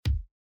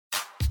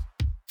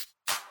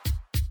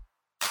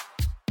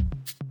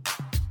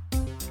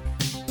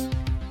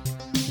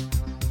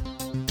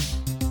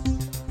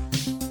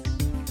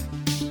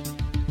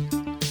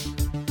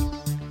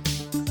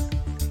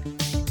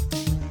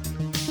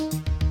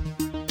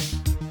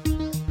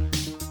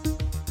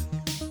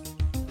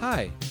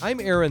Hi, I'm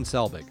Aaron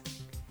Selbig.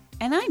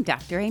 And I'm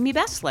Dr. Amy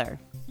Bessler.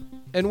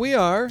 And we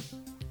are...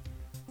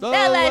 The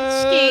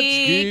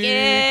Latchkey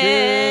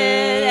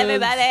Kids,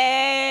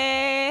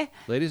 everybody!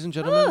 Ladies and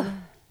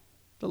gentlemen,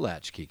 the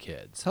Latchkey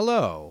Kids.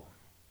 Hello.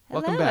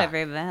 Welcome back.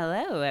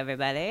 Hello,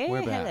 everybody.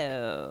 We're back.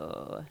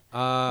 Hello.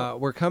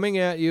 We're coming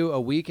at you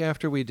a week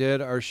after we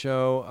did our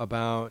show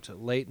about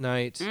late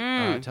night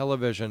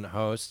television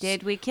hosts.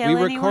 Did we kill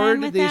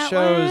anyone with these that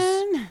shows,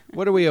 one?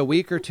 What are we, a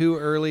week or two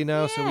early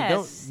now? Yes. So we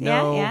don't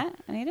know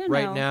We don't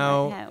right know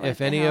now what if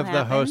the any hell of the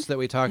happened. hosts that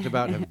we talked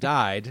about have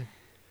died.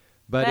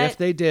 But if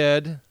they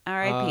did,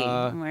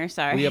 R.I.P. We're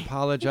sorry. We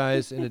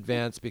apologize in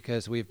advance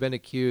because we've been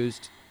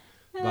accused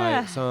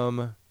by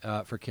some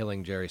for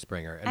killing Jerry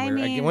Springer.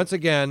 And once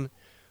again,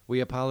 we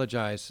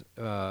apologize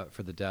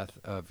for the death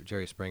of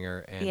Jerry Springer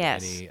and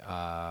any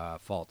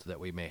fault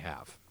that we may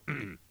have.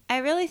 I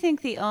really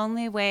think the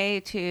only way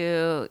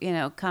to,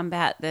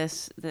 combat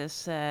this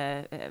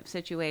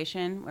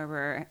situation where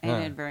we're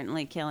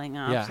inadvertently killing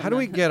off. Yeah, how do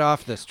we get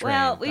off this train?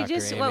 Well,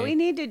 what we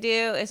need to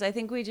do is I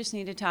think we just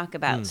need to talk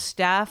about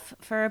stuff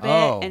for a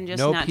bit and just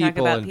not talk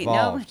about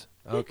people.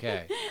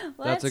 Okay,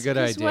 that's a good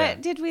idea.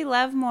 What did we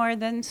love more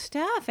than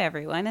stuff,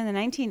 everyone? In the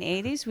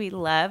 1980s, we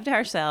loved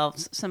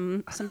ourselves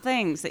some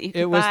things that you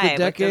could buy with American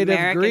decade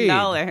of greed.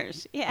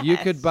 Dollars. Yes. You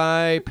could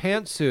buy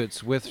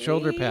pantsuits with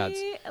shoulder pads.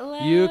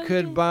 You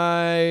could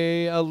buy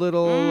a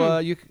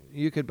little.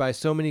 You could buy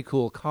so many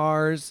cool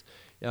cars.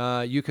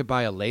 You could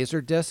buy a laser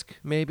disc,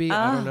 maybe.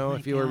 I don't know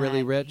if you were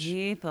really rich.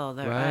 People,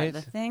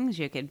 the things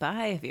you could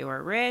buy if you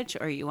were rich,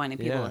 or you wanted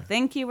people to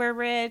think you were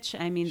rich.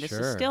 I mean, this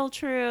is still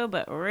true,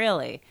 but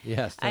really.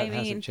 Yes, that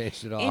hasn't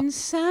changed at all. In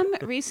some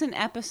recent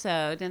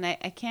episode, and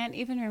I can't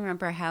even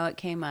remember how it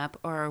came up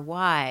or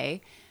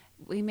why,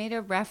 we made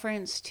a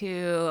reference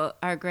to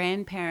our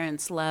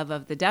grandparents' love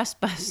of the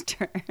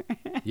Dustbuster.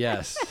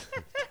 Yes,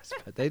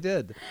 but they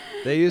did.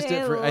 They used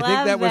it for, I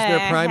think that was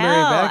their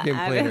primary vacuum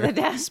cleaner.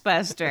 The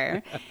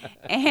Dustbuster.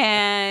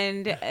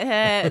 And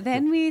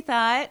then we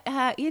thought,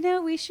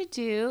 we should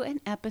do an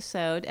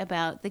episode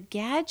about the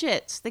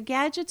gadgets of the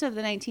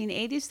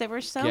 1980s. There were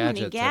so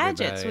many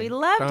gadgets. Everybody. We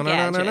loved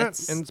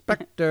gadgets.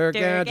 Inspector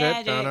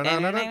Gadget.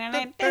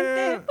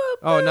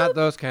 Oh, not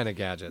those kind of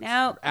gadgets.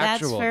 No,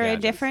 that's for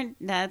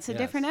gadgets. a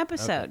different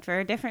episode for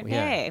a different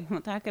day.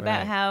 We'll talk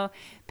about how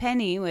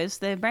Penny was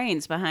the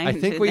brains behind. I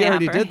think we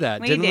already did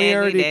that, didn't we?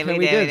 We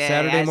did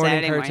Saturday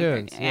morning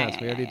cartoons.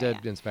 Yes, we already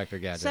did Inspector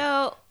Gadget.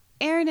 So,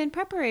 Aaron, in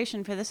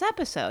preparation for this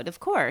episode,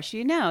 of course,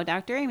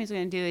 Dr. Amy's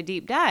going to do a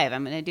deep dive.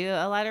 I'm going to do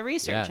a lot of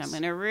research. Yes. I'm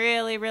going to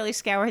really, really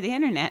scour the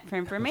internet for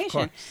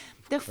information.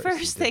 The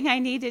first thing I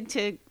needed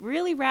to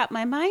really wrap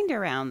my mind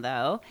around,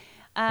 though,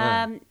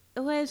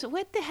 was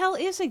what the hell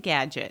is a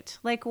gadget?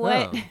 Like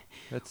what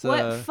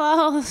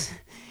falls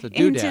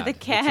into the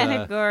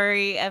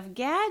category of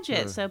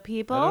gadgets? So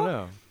people, I don't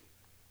know.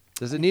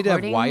 Does it need to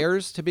have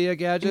wires to be a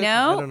gadget? No,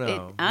 I don't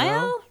know.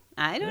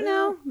 I don't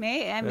know.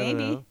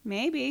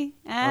 Maybe.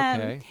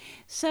 Okay.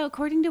 So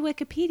according to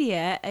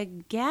Wikipedia, a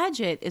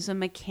gadget is a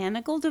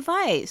mechanical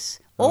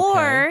device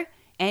or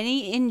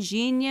any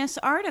ingenious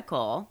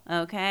article,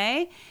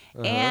 okay?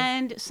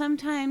 And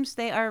sometimes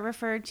they are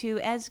referred to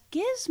as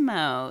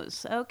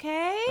gizmos,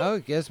 okay? Oh,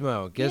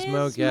 gizmo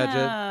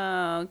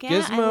gadget.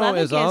 Gizmo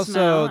is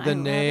also the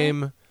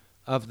name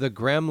of the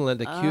gremlin,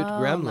 the cute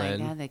gremlin. Oh,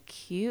 my God, the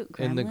cute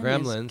gremlin in the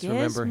Gremlins,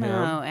 remember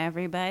him?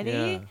 Everybody.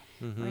 Yeah.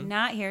 We're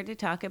not here to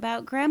talk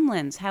about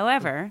gremlins.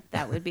 However,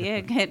 that would be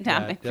a good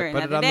topic for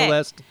another day. Put it on the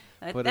list.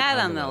 Put that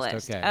on the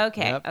list.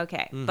 Okay. Yep.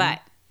 Okay. But,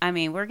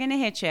 we're going to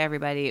hit you,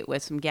 everybody,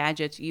 with some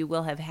gadgets. You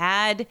will have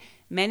had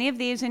many of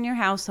these in your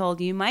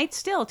household. You might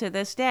still to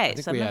this day. I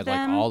think we had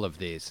all of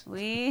these.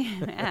 We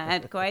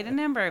had quite a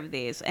number of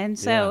these. And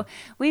so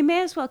we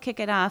may as well kick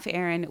it off,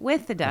 Aaron,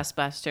 with the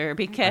Dustbuster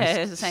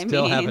because, I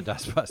still have a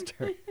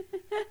Dustbuster.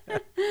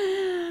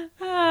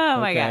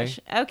 Oh, my gosh.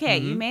 Okay,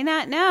 you may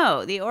not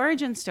know the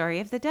origin story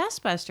of the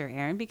Dustbuster,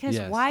 Aaron, because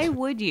why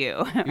would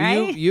you,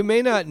 right? You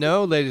may not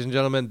know, ladies and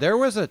gentlemen, there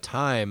was a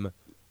time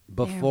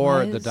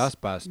before the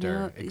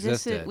Dustbuster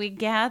existed. We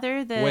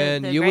gather the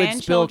when you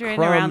would spill crumbs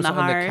around the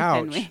on the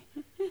couch,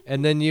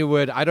 and then you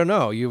would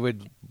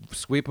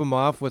sweep them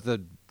off with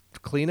a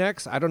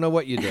Kleenex. I don't know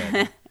what you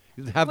did.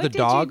 You'd have the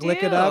dog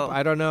lick it up.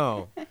 I don't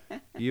know.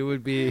 You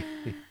would be.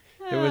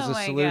 It was a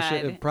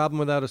solution, a problem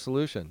without a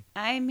solution.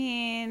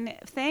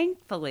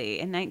 Thankfully,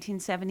 in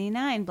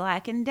 1979,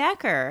 Black &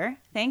 Decker,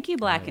 thank you,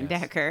 Black &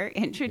 Decker,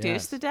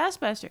 introduced the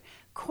Dustbuster.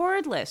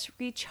 Cordless,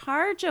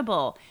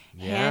 rechargeable,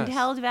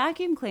 handheld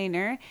vacuum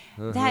cleaner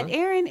that,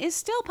 Aaron, is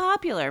still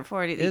popular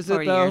 40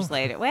 years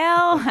later.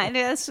 Well,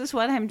 this is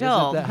what I'm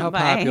told. How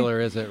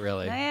popular is it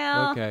really?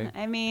 Well, okay.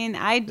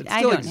 I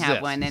don't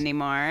have one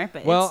anymore.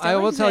 But I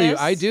will tell you,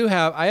 I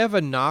have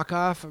a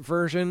knockoff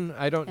version.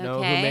 I don't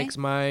know who makes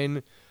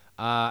mine.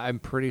 I'm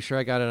pretty sure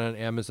I got it on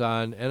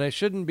Amazon, and I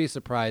shouldn't be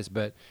surprised,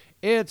 but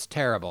it's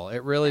terrible.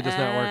 It really does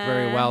not work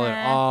very well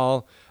at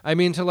all. I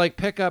mean, to like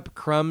pick up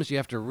crumbs, you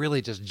have to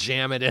really just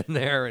jam it in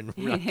there and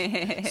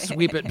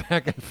sweep it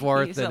back and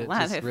forth. Use and a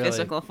lot of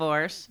physical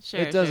force. Sure,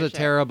 it does sure.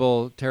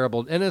 terrible.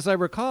 And as I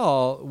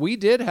recall, we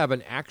did have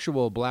an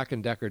actual Black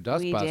 & Decker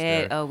Dustbuster. We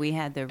did. Oh, we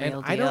had the real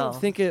and deal. I don't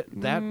think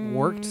that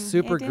worked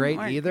super great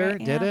either,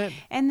 did it?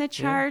 And the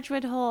charge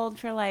would hold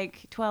for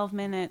like 12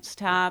 minutes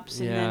tops,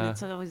 and then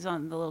it's always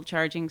on the little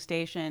charging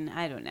station.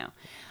 I don't know.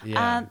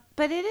 Yeah.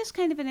 But it is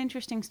kind of an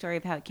interesting story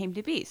of how it came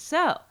to be.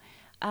 So,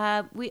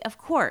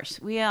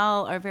 we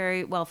all are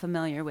very well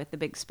familiar with the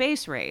big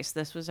space race.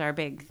 This was our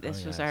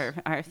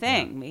our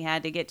thing. Yeah. We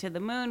had to get to the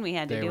moon. We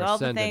had to do all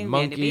the things.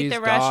 Monkeys, we had to beat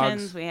the dogs,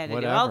 Russians. We had to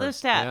whatever. do all this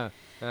stuff.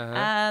 Yeah.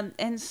 Uh-huh.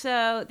 And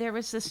so there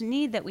was this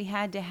need that we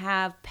had to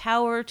have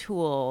power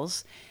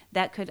tools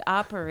that could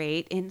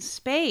operate in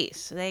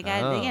space. They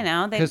got,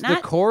 because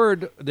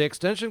the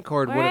extension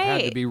cord would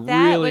have had to be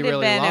really, really long. That would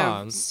have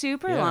been a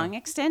super long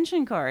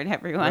extension cord,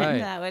 everyone. Right.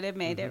 That would have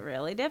made it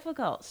really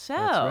difficult. So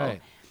that's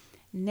right.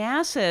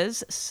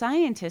 NASA's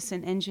scientists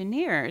and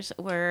engineers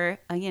were,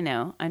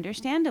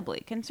 understandably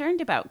concerned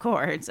about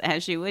cords,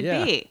 as you would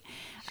be.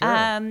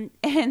 Sure.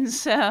 And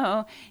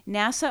so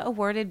NASA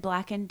awarded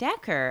Black &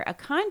 Decker a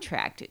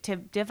contract to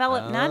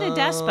develop not a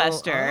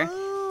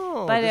Dustbuster,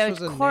 but a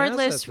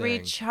cordless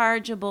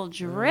rechargeable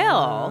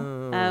drill,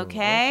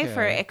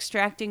 for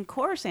extracting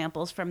core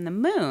samples from the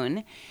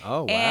moon.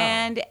 Oh, wow.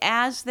 And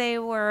as they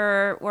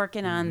were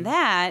working on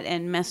that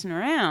and messing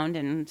around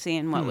and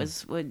seeing what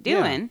was doing.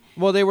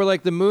 Yeah. Well, they were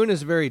like, the moon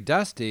is very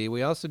dusty.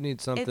 We also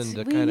need something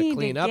to kind of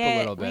clean up a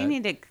little bit. We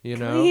need to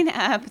clean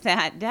up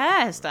that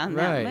dust on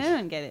that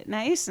moon, get it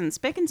nice and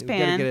spick and span.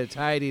 We've got to get it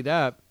tidied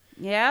up.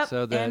 Yep.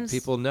 So that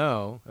people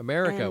know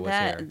America was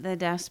here. The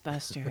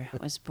Dustbuster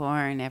was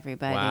born,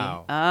 everybody.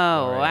 Wow.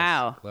 Oh, glorious.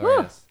 Wow.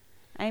 Glorious.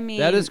 I mean,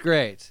 that is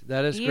great.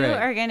 You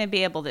are going to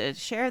be able to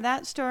share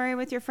that story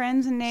with your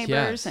friends and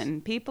neighbors,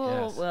 and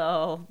people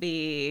will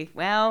be,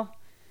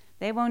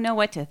 they won't know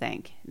what to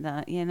think,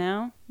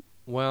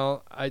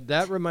 Well,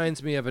 that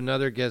reminds me of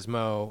another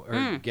gizmo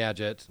or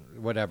gadget,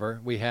 whatever,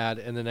 we had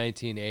in the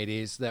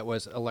 1980s that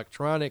was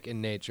electronic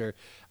in nature.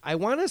 I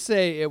want to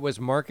say it was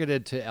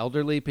marketed to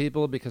elderly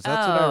people because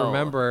that's what I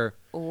remember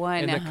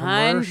in the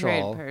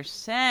commercial.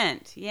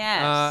 100%,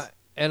 yes.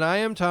 And I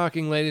am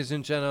talking, ladies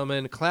and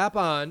gentlemen, clap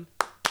on,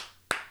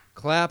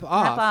 clap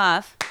off. Clap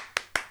off.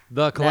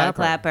 The clapper. The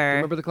clapper.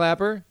 Remember the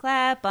clapper?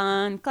 Clap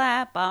on,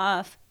 clap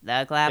off.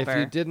 The clapper. If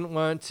you didn't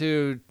want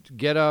to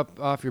get up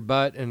off your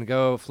butt and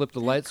go flip the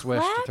light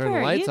switch to turn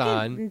the lights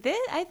on.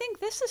 I think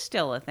this is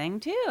still a thing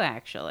too,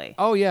 actually.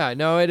 Oh, yeah.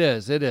 No, it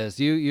is. It is.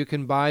 You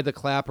can buy the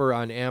clapper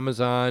on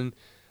Amazon.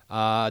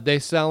 They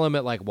sell them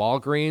at like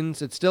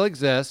Walgreens. It still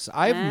exists.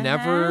 I've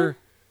never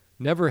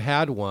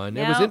had one.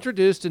 It was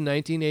introduced in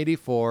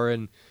 1984,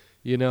 and,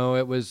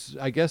 it was,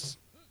 I guess...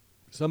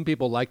 Some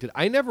people liked it.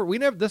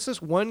 This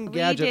is one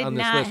gadget on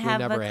this list we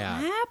never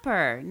had.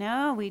 Clapper.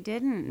 No, we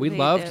didn't. We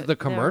loved the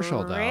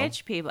commercial, though.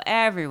 Rich people.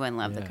 Everyone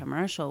loved the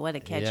commercial. What a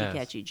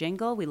catchy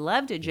jingle. We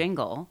loved a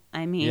jingle.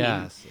 I mean.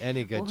 Yes,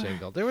 any good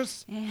jingle. There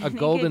was a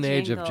golden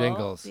age of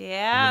jingles in the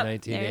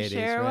 1980s, there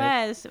sure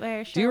right? was.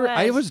 There sure was.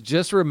 I was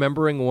just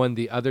remembering one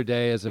the other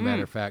day, as a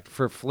matter of fact,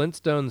 for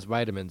Flintstones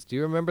vitamins. Do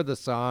you remember the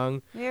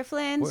song? We're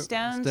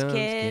Flintstones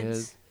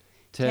kids.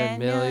 10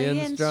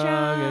 million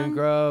strong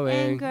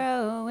and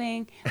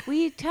growing.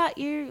 We taught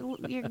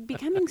you're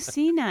becoming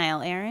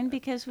senile, Aaron,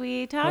 because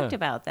we talked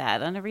about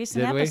that on a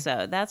recent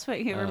episode. That's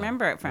what you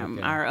remember it from,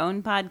 our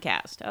own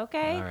podcast.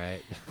 Okay. All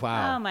right.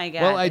 Wow. Oh my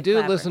God. Well, I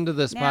do listen to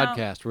this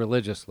podcast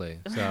religiously.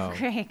 So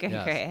great.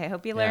 I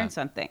hope you learned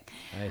something.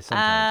 Sometimes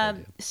I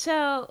do.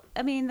 So,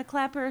 I mean, the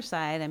clapper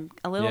aside, I'm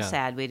a little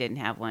sad we didn't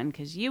have one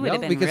because you would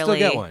have been we could really.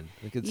 Still get one.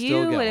 We could still get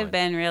one. You would have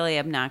been really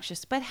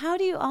obnoxious. But how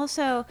do you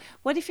also?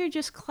 What if you're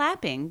just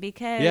clapping?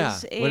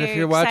 Because what if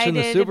you're watching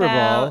the Super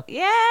Bowl?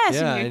 Yes,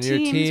 and your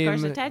team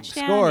scores a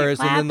touchdown. Scores,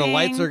 and then the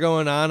lights are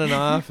going on and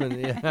off, and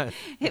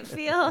it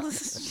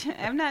feels.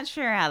 I'm not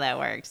sure how that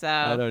works. So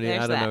I don't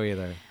know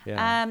either.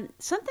 Yeah.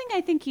 Something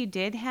I think you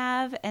did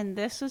have, and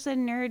this was a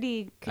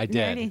nerdy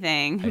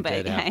thing, but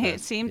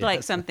it seemed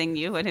like something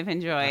you would have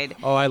enjoyed.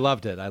 Oh, I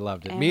loved it.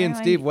 Me and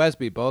Steve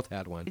Wesby both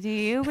had one. Do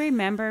you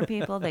remember,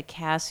 people, the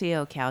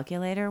Casio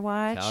calculator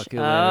watch?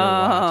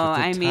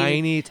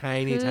 Tiny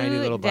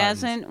little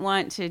buttons. Who doesn't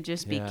want to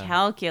just be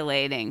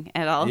calculating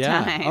at all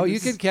times? Oh,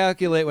 you could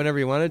calculate whenever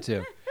you wanted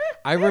to.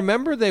 I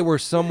remember they were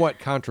somewhat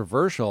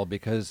controversial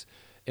because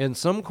in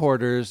some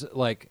quarters,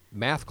 like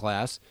math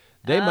class,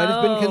 they might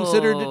have been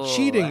considered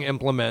cheating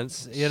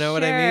implements. You know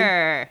what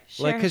I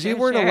mean? Because you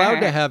weren't allowed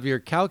to have your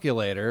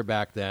calculator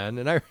back then.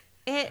 And I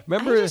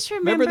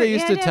remember they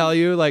used to tell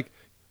you, like,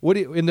 what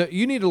do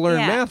you need to learn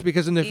math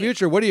because in the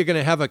future, what are you going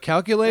to have a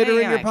calculator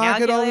in your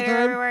pocket all the time?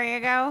 Everywhere you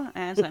go.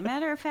 As a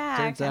matter of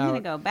fact, I'm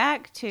going to go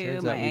back to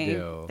my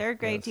third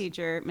grade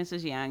teacher,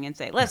 Mrs. Young, and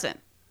say, listen.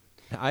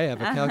 I have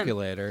a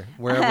calculator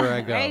wherever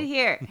I go. Right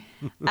here.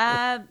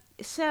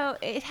 So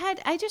it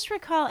had. I just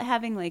recall it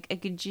having like a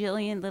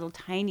gajillion little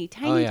tiny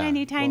Oh, yeah.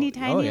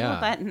 little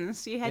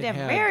buttons. You had to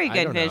have very I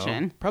good don't know,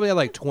 vision. probably had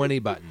like 20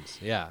 buttons.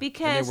 Yeah.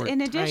 Because And they were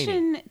in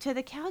addition tiny. to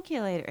the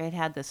calculator, it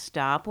had the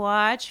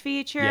stopwatch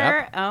feature.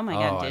 Yep. Oh my Oh,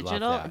 God, I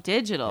love that.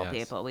 digital Yes.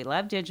 people. We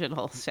love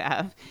digital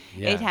stuff.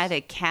 Yes. It had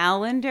a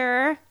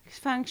calendar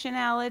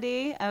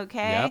functionality.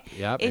 Okay.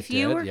 Yep, If it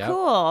you did, were yep.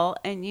 cool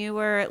and you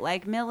were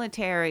like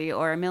military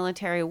or a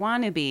military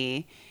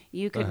wannabe,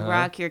 you could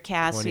rock your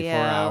Casio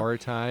 24-hour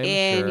time,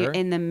 sure.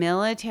 in the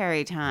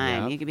military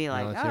time. Yep, You could be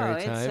like,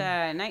 military it's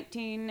time.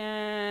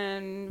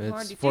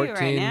 1942 It's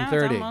right now. It's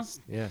 14:30.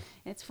 almost Yeah.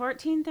 it's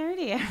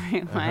 14:30,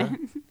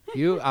 everyone.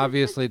 You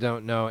obviously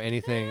don't know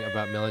anything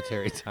about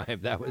military time.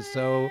 That was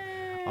so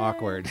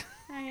awkward.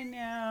 I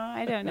know.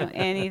 I don't know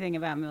anything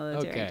about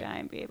military Okay.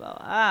 time, people.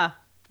 Ah,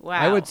 wow.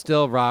 I would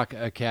still rock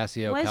a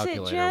Casio Was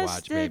calculator it just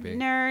watch, the maybe.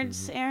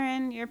 nerds,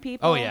 Aaron, your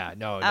people? Oh yeah,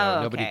 no,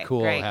 Oh, nobody okay.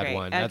 cool Great, had great.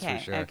 one. That's Okay,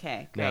 for sure.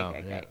 okay, great, No,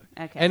 great, yeah. great.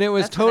 Okay. And it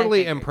was That's what I totally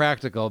figured.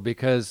 impractical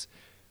because,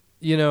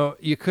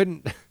 you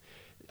couldn't.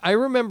 I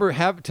remember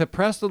to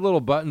press the little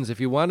buttons. If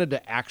you wanted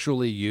to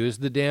actually use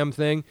the damn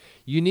thing,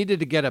 you needed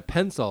to get a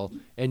pencil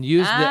and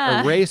use the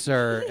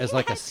eraser as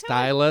like a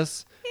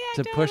stylus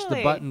to push the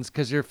totally. buttons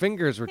because your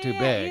fingers were too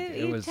big.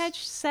 You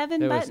touched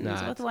 7 it was buttons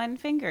not. with one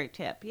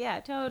fingertip. Yeah,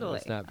 totally.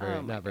 It's not very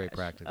Oh, my not very gosh.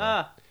 practical.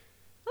 Oh.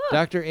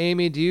 Dr.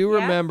 Amy, do you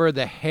Yeah? remember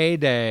the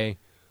heyday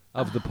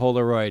of the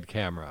Polaroid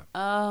camera?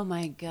 Oh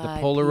my God.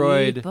 The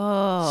Polaroid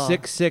people.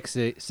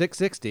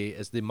 660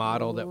 is the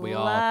model that we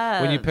all,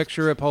 when you Loved.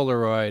 picture a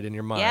Polaroid in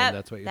your mind, Yep,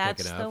 that's what you're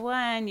that's thinking the of.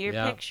 one you're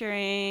Yep.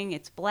 picturing.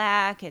 It's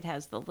black. It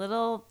has the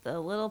little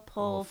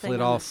pull thing It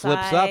on all the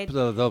flips side.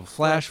 up, the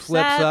flash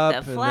flips up, the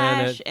and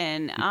flash,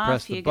 then and you off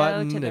press the you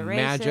button go to the and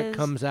races. magic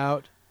comes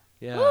out.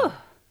 Yeah. Whew.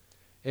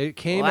 It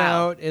came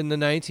Wow. out in the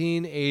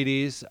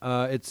 1980s.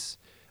 It's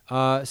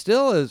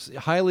still is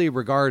highly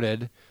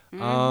regarded.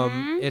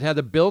 Mm-hmm. It had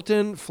a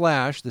built-in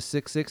flash, the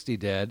 660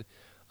 did,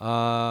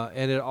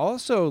 and it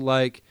also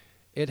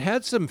it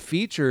had some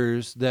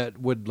features that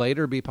would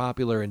later be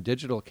popular in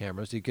digital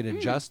cameras. You could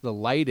adjust the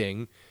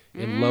lighting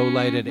in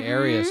low-lighted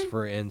areas,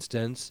 for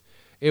instance.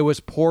 It was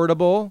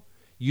portable.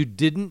 You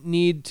didn't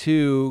need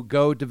to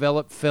go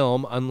develop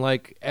film,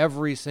 unlike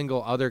every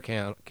single other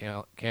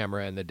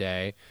camera in the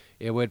day.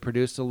 It would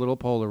produce a little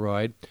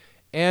Polaroid.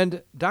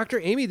 And Dr.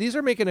 Amy, these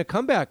are making a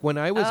comeback. When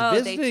I was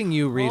visiting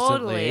you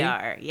recently, Totally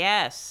are.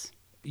 Yes.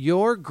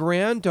 your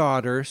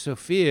granddaughter,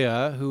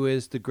 Sophia, who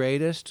is the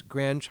greatest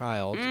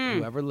grandchild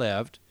who ever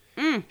lived,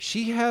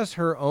 she has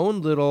her own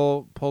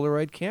little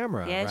Polaroid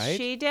camera, Yes, right?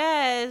 she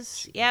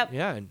does. Yep.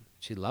 Yeah, and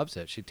she loves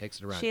it. She takes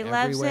it around She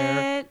everywhere. loves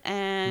it,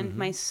 and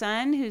my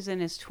son, who's in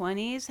his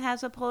 20s,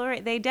 has a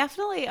Polaroid. They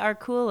definitely are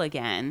cool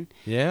again.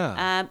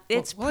 Yeah.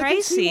 It's Well, I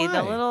can see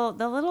pricey. why.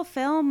 The little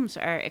films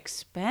are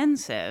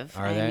expensive.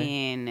 Are I they?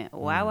 mean,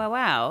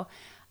 wow.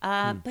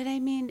 But I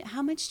mean,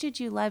 how much did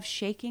you love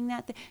shaking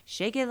that thing?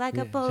 Shake it like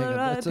a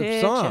Polaroid It's a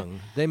picture. song.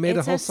 They made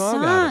It's a whole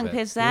song out of it.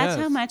 because that's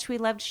how Yes. much we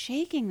loved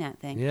shaking that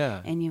thing.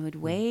 Yeah. And you would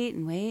wait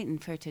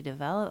and for it to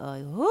develop.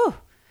 Like, whoo,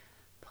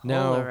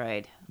 Now,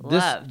 Polaroid.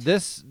 Loved.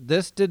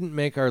 This didn't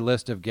make our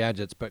list of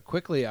gadgets, but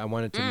quickly I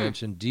wanted to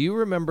mention, do you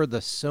remember the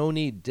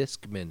Sony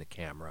Discman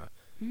camera?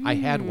 I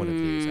had one of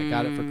these. I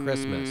got it for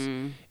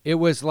Christmas. It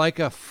was like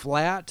a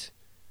flat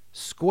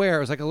square.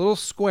 It was like a little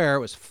square. It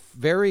was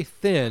very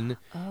thin,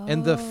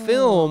 and the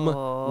film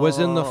was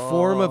in the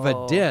form of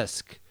a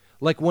disc.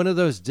 Like one of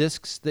those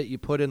discs that you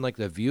put in like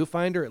the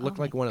viewfinder. It looked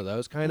like one of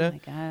those kind Oh of. my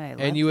God, I and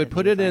loved you would the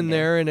put it in viewfinder.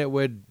 there and it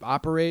would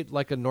operate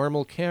like a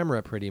normal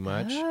camera pretty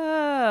much.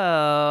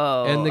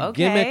 Oh, And the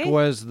okay. gimmick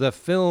was the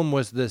film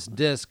was this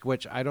disc,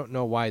 which I don't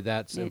know why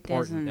that's It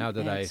important doesn't- now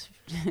that I it's-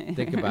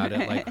 think about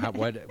it. Like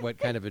what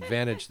kind of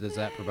advantage does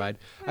that provide?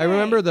 I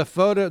remember the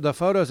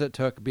photos it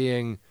took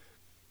being,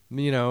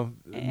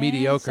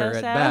 mediocre at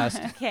so-so.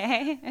 best.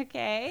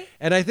 Okay.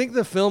 And I think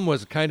the film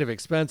was kind of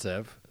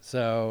expensive,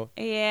 so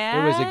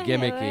Yeah. it was a it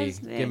gimmicky, was,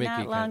 gimmicky not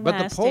kind. long But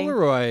the lasting.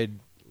 Polaroid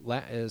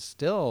is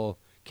still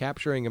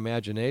capturing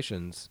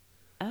imaginations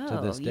to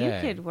this day.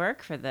 You could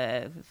work for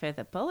the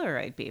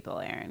Polaroid people,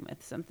 Aaron,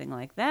 with something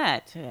like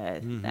that.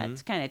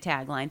 That's kind of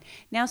tagline.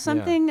 Now,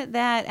 something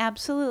that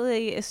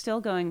absolutely is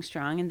still going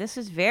strong, and this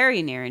is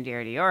very near and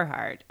dear to your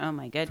heart. Oh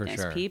my goodness,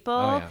 sure. people!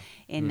 Oh, yeah.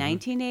 In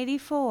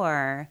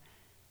 1984.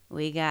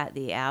 We got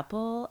the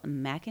Apple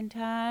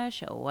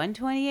Macintosh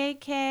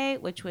 128K,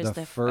 which was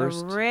The the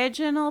first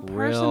original Real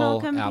personal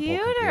Apple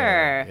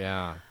computer.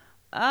 Yeah.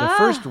 The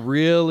first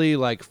really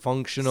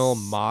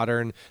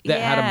modern that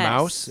had a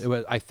mouse.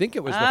 Yes. I think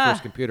it was the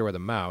first computer with a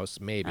mouse,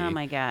 maybe. Oh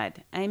my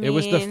God! I mean, It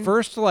was the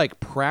first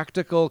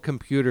practical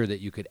computer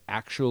that you could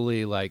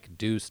actually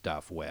do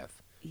stuff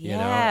with.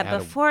 Yeah, It had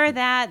before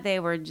that, they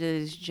were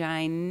just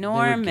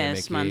ginormous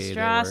gimmicky,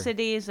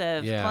 monstrosities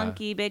of Yeah.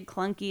 big,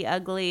 clunky,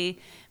 ugly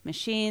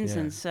machines.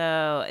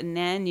 Yeah. And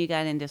then you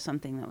got into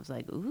something that was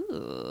like,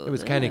 ooh. It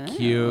was kinda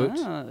cute,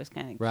 Oh, it was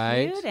kind of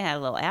right? cute. It had a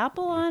little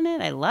apple on it.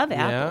 I love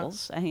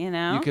apples,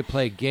 You could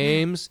play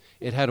games.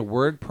 It had a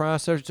word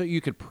processor, so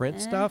you could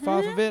print stuff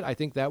off of it. I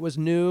think that was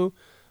new.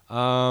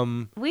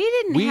 We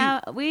didn't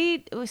have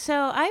so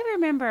I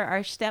remember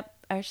our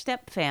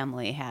step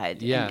family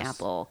had an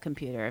Apple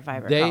computer, if I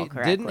recall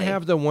correctly. They didn't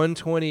have the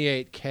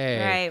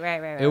 128K.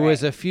 Right. It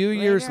was a few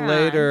years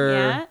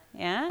later.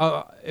 Yeah.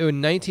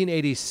 In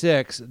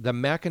 1986, the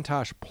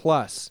Macintosh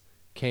Plus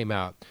came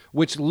out,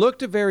 which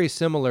looked very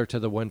similar to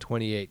the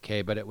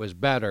 128K, but it was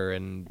better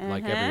in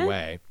like every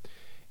way.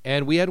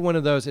 And we had one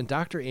of those. And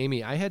Dr.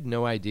 Amy, I had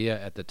no idea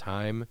at the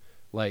time,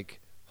 like,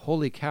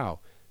 holy cow.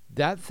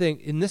 That thing,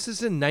 and this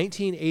is in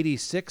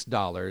 1986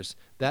 dollars.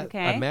 That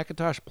a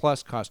Macintosh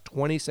Plus cost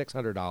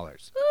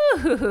 $2,600.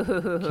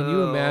 Can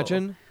you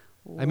imagine?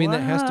 I mean,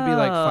 that has to be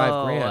like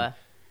 $5,000.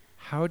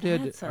 How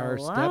did our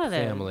step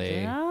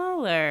family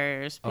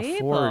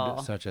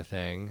afford such a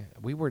thing?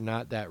 We were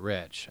not that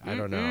rich. I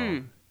don't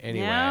know.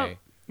 Anyway.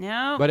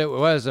 No. But it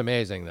was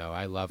amazing, though.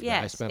 I loved it.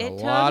 I spent a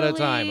lot of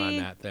time on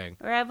that thing.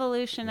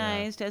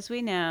 Revolutionized, as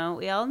we know.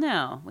 We all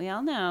know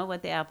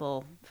what the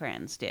Apple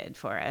friends did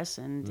for us.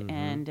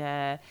 And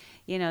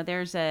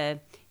there's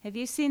have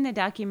you seen the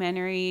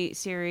documentary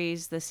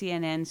series, the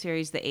CNN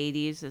series, the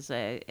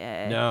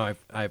 80s? No,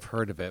 I've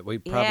heard of it.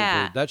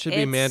 That should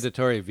be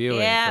mandatory viewing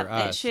for us.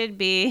 Yeah, it should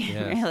be.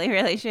 Yes. Really,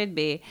 really should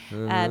be.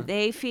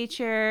 They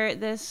feature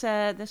this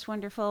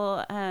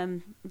wonderful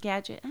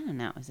gadget. I don't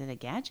know. Is it a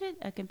gadget?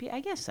 A computer? I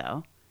guess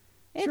so.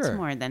 It's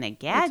more than a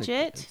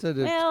gadget.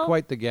 It's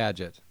quite the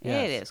gadget.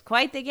 Yes. It is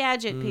quite the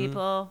gadget,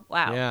 people.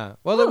 Wow. Yeah.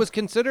 Well, it was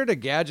considered a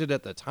gadget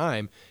at the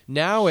time.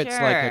 Now it's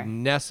like a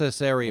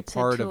necessary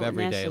part of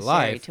everyday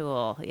life.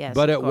 Tool. Yes,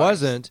 but it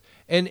wasn't.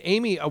 And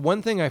Amy,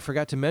 one thing I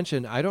forgot to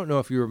mention, I don't know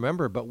if you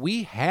remember, but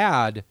we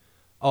had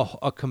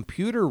a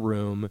computer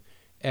room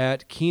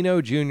at Keno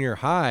Junior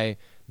High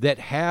that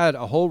had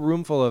a whole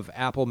room full of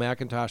Apple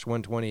Macintosh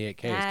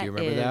 128Ks. Do you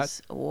remember that? That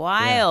is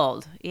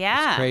wild.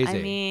 Yeah. It's crazy.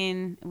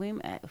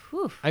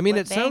 I mean,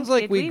 it sounds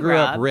like we grew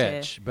up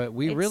rich, but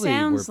we really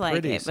were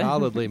pretty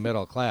solidly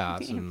middle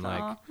class. And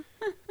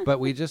but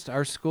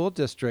our school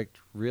district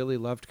really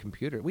loved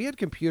computers. We had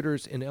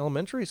computers in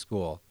elementary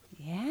school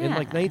in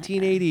like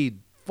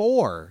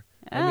 1984.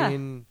 I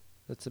mean,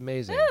 that's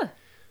amazing.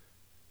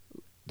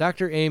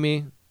 Dr.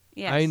 Amy,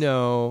 I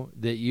know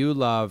that you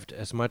loved,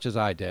 as much as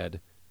I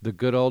did, the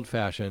good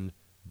old-fashioned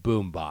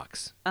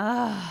boombox.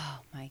 Oh,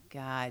 my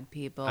God,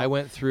 people. I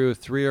went through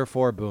 3 or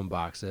 4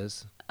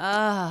 boomboxes.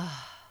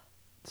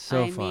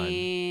 So fun.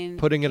 Mean,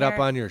 putting it up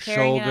on your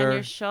carrying shoulder. It on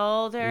your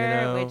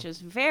shoulder, which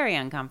is very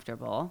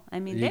uncomfortable. I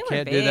mean, they were big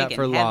and heavy. You can't do that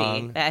for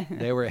long.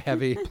 They were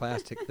heavy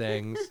plastic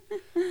things.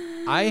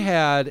 I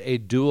had a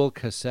dual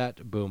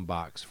cassette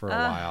boombox for a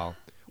while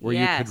where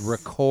you could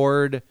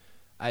record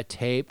a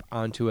tape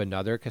onto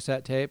another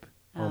cassette tape.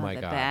 Oh my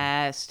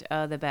God.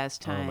 The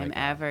best time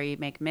ever. You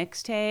make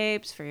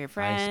mixtapes for your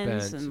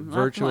friends. I spent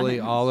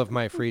virtually all of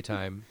my free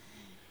time.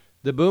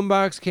 The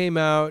boombox came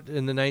out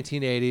in the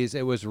 1980s.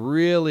 It was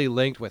really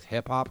linked with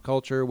hip-hop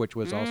culture, which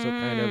was also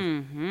kind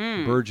of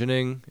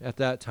burgeoning at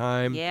that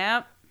time.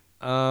 Yep.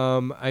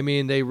 I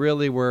mean, they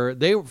really were.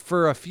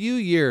 For a few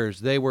years,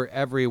 they were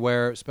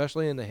everywhere,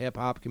 especially in the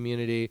hip-hop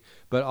community,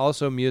 but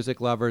also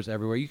music lovers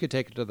everywhere. You could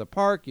take it to the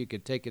park. You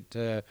could take it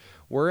to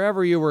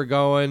wherever you were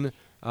going.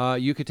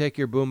 You could take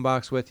your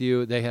boombox with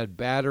you. They had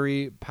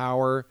battery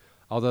power,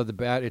 although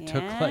took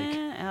like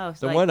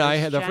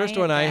the first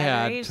one I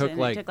had took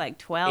like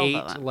 12 8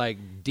 of them.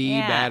 like D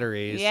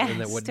batteries,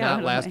 and that would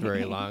not last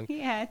very long.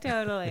 Yeah,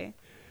 totally.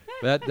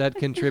 that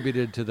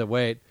contributed to the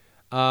weight.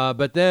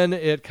 But then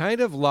it kind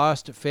of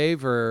lost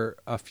favor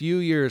a few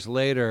years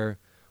later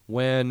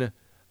when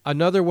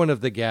another one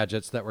of the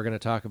gadgets that we're going to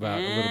talk about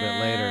a little bit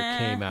later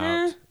came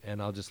out, and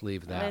I'll just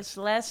leave that. It's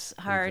less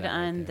hard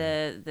on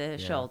the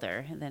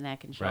shoulder, the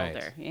neck and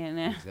shoulder,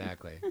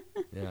 Exactly.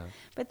 Yeah.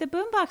 But the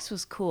boombox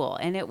was cool,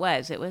 and it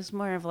was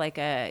more of like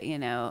a,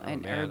 an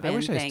urban I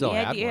wish thing. I still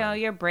had one.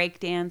 Your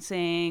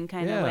break-dancing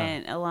kind of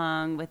went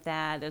along with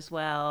that as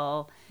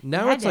well.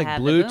 Now it's like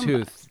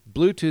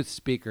Bluetooth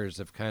speakers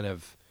have kind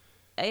of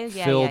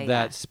filled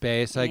that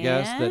space, I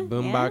guess, that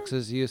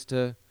boomboxes used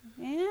to.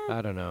 Yeah.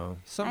 I don't know.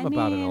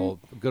 About an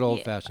good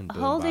old-fashioned boombox.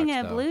 Holding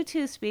a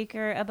Bluetooth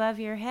speaker above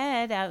your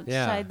head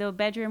outside the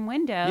bedroom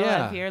window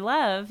of your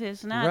love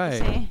is not the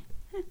same.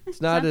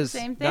 It's not as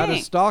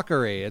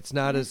stalkery. It's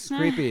not as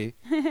creepy.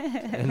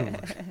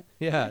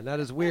 Not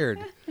as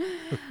weird.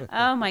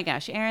 Oh my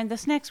gosh, Aaron,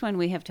 this next one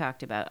we have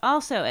talked about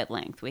also at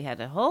length. We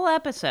had a whole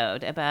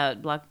episode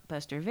about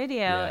Blockbuster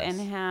Video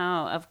and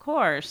how, of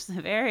course,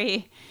 the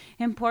very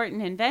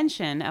important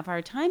invention of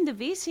our time, the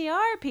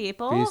VCR,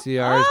 people.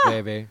 VCRs,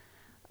 baby.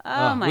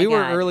 Oh my God. We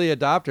were early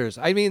adopters.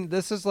 I mean,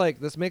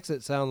 this makes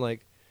it sound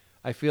like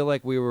I feel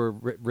like we were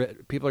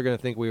people are going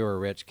to think we were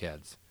rich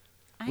kids.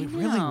 We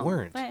really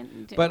weren't.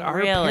 But our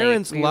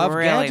parents loved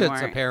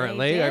gadgets,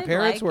 apparently. Our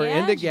parents were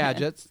into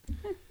gadgets.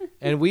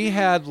 And we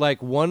had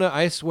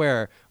I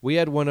swear, we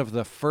had one of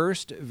the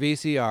first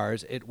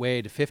VCRs. It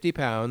weighed 50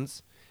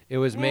 pounds. It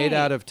was made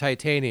out of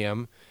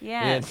titanium.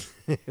 Yes.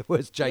 And it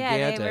was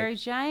gigantic. Yeah, they were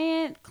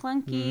giant,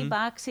 clunky,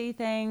 boxy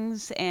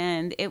things.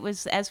 And it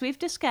was, as we've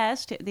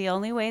discussed, the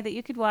only way that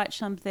you could watch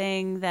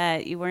something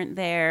that you weren't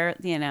there,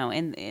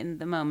 in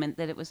the moment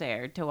that it was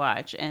aired to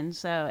watch. And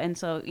so,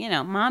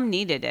 Mom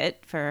needed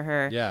it for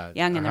her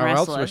Young and the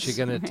Restless. How else was she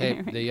going to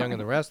tape The Young and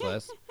the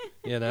Restless,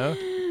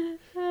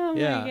 Oh, my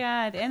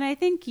God. And I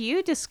think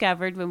you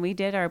discovered when we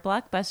did our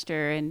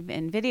Blockbuster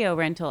and video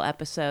rental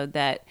episode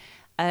that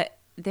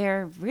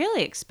they're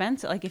really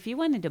expensive. Like, if you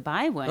wanted to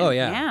buy one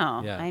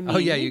now, I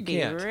mean, you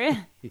can't.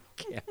 You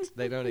can't.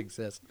 They don't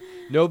exist.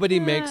 Nobody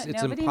makes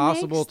it's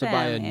impossible to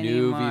buy a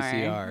new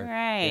VCR.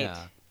 Right.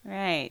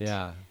 Right.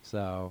 Yeah.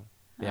 So,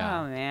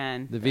 yeah. Oh,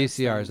 man. The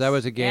VCRs. That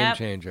was a game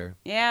changer.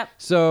 Yep.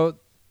 So,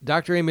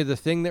 Dr. Amy, the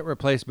thing that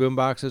replaced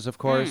boomboxes, of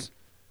course,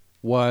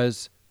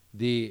 was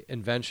the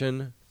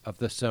invention of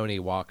the Sony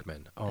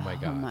Walkman. Oh, my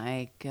God. Oh,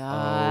 my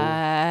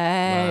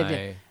God. Oh,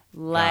 my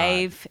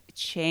Life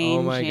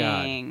changing. Oh,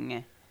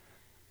 my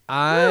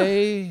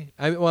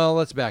God. Well,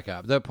 let's back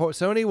up. The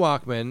Sony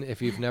Walkman,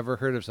 if you've never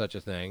heard of such a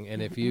thing,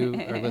 and if you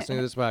are listening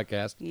to this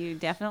podcast, you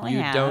definitely you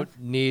have. don't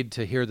need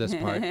to hear this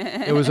part.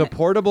 It was a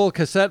portable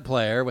cassette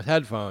player with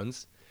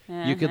headphones.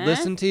 You could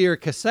listen to your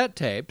cassette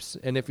tapes,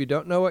 and if you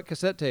don't know what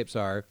cassette tapes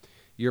are,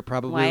 you should go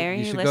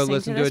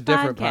listen to a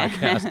different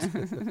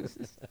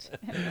podcast.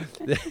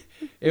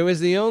 It was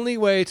the only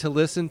way to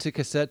listen to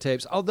cassette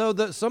tapes,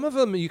 although some of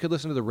them you could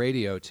listen to the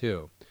radio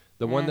too.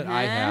 The one that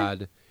I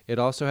had, it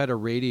also had a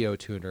radio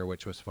tuner,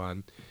 which was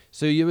fun.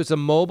 So it was a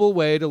mobile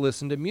way to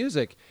listen to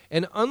music.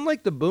 And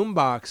unlike the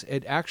boombox,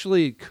 it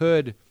actually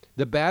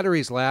the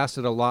batteries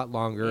lasted a lot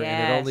longer,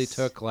 and it only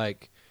took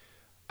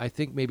I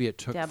think maybe it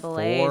took double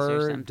 4 A's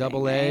or something,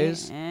 double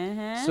A's.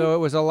 Right? So it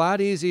was a lot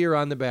easier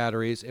on the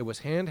batteries. It was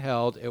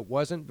handheld. It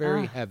wasn't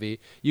very heavy.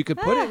 You could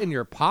put it in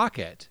your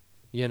pocket,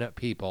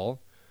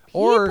 people.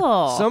 Or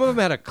some of them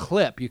had a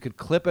clip. You could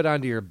clip it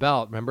onto your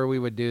belt. Remember we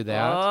would do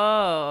that?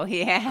 Oh,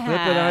 yeah.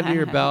 Clip it onto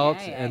your belt,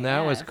 and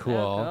that was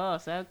cool.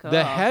 So cool.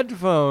 The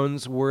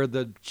headphones were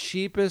the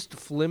cheapest,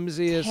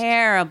 flimsiest,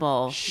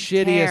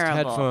 shittiest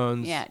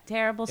headphones. Yeah,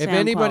 terrible sound If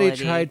anybody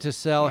quality. tried to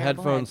sell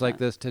headphones like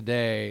this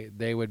today,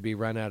 they would be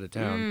run out of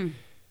town.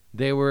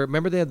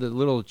 Remember they had the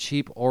little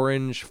cheap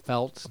orange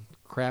felt,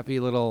 crappy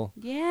little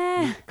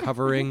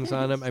coverings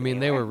on them? I mean,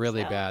 they were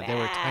really bad. They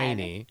were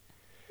tiny.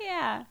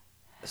 Yeah.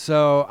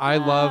 So I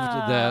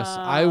loved this.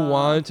 I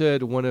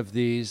wanted one of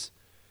these.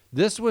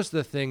 This was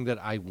the thing that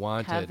I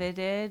wanted.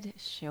 Coveted,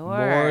 sure.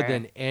 More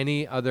than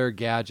any other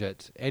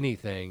gadget,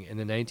 anything in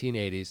the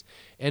 1980s.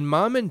 And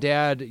Mom and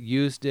Dad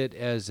used it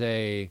as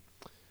a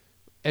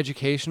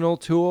educational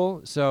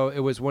tool. So it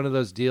was one of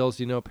those deals,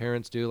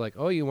 parents do like,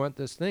 oh, you want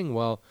this thing?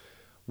 Well,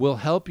 we'll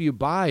help you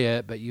buy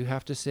it, but you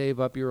have to save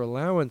up your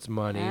allowance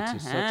money to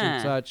such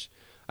and such.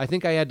 I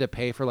think I had to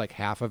pay for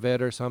half of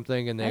it or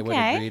something, and they would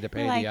agree to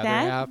pay the other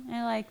half.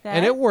 I like that.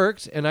 And it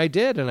worked, and I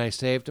did, and I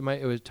saved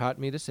it taught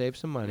me to save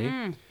some money.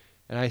 And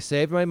I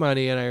saved my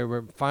money, and I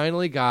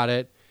finally got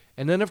it.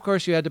 And then, of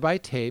course, you had to buy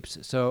tapes.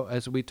 So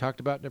as we talked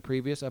about in a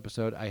previous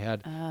episode, I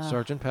had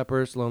Sgt.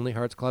 Pepper's Lonely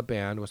Hearts Club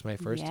Band was my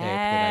first tape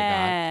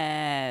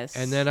that I got.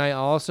 And then I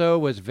also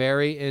was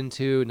very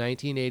into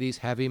 1980s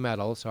heavy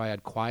metal, so I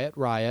had Quiet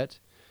Riot.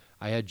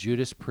 I had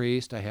Judas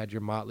Priest. I had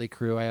your Motley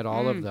Crue. I had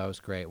all of those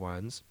great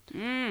ones.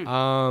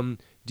 Do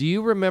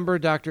you remember,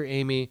 Dr.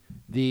 Amy,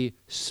 the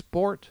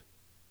sport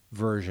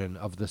version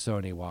of the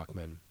Sony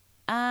Walkman?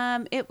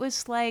 It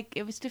was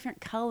different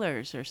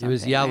colors or something. It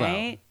was yellow.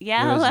 Right?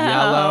 Yellow. It was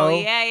yellow.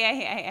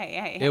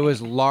 Yeah. It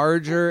was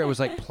larger. It was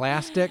like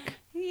plastic.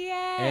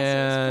 Yes,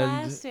 and it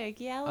was plastic,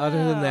 yellow.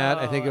 Other than that,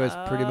 I think it was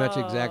pretty much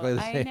exactly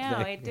the same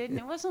thing.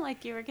 It wasn't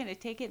like you were going to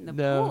take it in the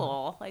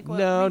pool.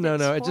 No.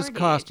 It just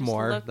cost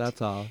more. That's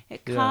all.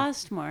 It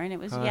cost more, and it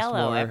was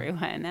yellow,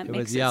 everyone. That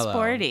makes it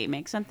sporty.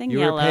 Make something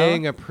yellow. You were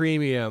paying a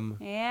premium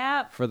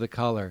for the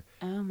color.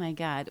 Oh, my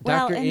God.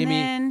 Dr. Amy.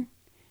 Then,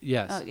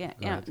 yes. Oh, yeah.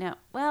 No.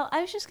 Well, I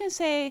was just going to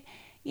say,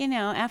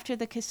 after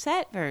the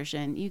cassette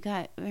version,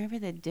 remember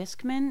the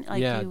Discman?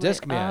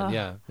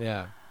 Discman,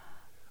 yeah.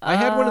 I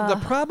had one of the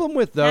problem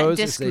with those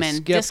is they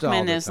skipped all the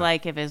time. Discman is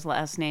like if his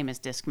last name is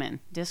Discman.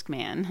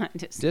 Discman.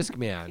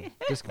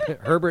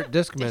 Herbert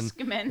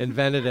Discman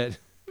invented it.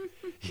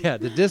 Yeah,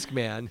 the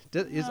Discman.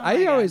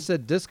 I always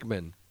said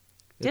Discman.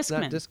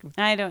 Discman.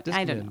 I don't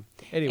know.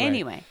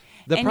 Anyway.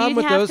 The problem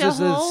with those is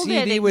the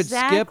CD would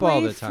skip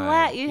all the time.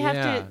 Flat.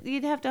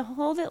 You'd have to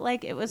hold it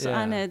like it was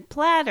on a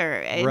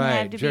platter. It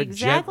had to be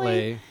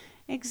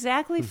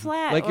exactly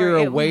flat. Like you're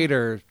a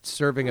waiter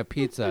serving a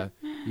pizza.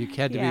 You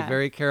had to be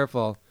very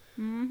careful.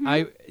 Mm-hmm.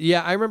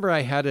 I remember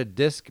I had a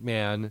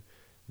Discman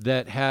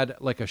that had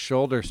like a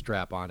shoulder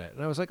strap on it.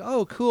 And I was like,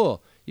 oh,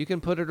 cool. You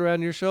can put it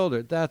around your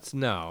shoulder. That's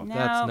not.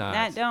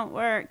 That don't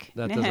work.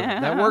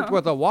 That worked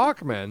with a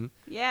Walkman.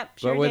 Yep,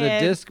 sure But with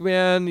did. a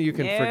Discman, you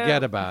can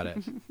forget about it.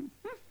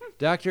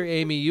 Dr.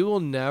 Amy, you will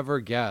never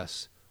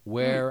guess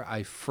where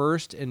I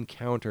first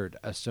encountered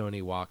a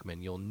Sony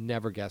Walkman. You'll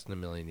never guess in a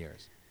million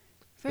years.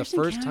 The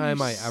first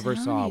time I ever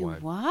saw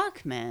one.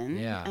 Walkman.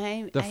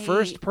 Yeah. The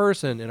first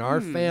person in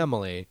our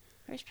family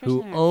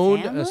who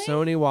owned a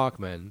Sony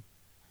Walkman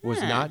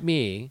was not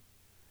me.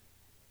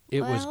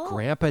 It was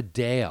Grandpa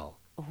Dale.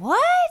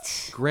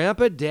 What?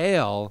 Grandpa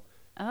Dale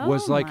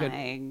was like God.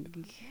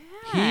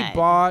 He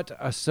bought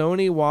a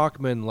Sony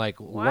Walkman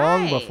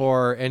long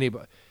before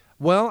anybody.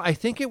 Well, I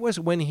think it was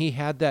when he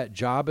had that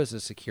job as a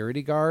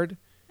security guard.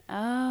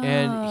 Oh.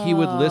 And he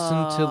would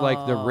listen to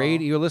the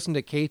radio. He would listen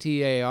to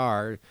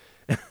KTAR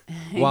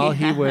while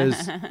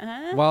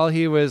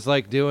he was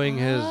doing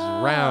his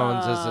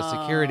rounds as a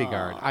security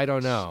guard. I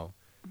don't know.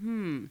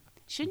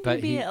 Shouldn't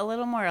you be a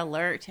little more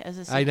alert as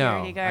a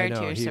security guard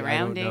to your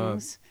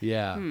surroundings?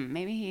 Yeah.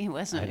 Maybe he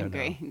wasn't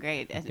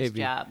great at his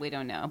job. We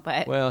don't know.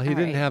 But he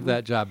didn't have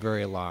that job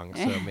very long,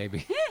 so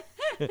maybe.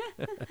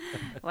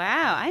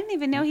 Wow, I didn't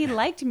even know he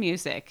liked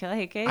music.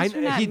 We're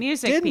not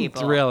music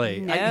people. Really.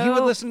 No. He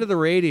would listen to the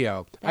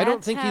radio. I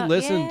don't think he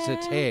listened to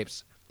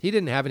tapes. He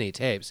didn't have any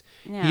tapes.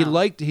 No.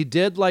 He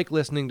did like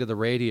listening to the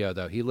radio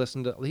though. He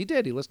listened to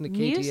KTAR.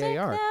 Music,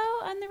 though,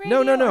 on the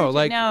radio? No.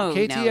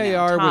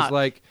 KTAR was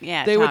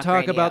they would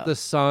talk about the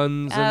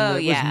Suns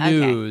and it was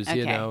news, okay.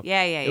 you know.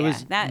 Yeah. It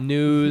was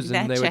news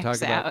and they would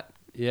talk out. about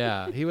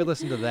he would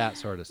listen to that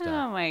sort of stuff.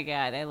 Oh my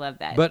God, I love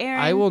that. But Aaron?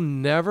 I will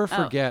never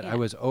forget, I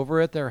was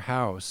over at their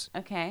house.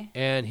 Okay.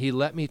 And he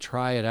let me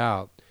try it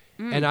out.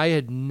 And I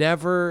had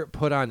never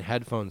put on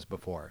headphones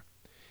before.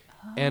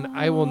 And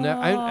I will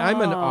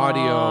I'm an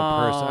audio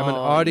person. I'm an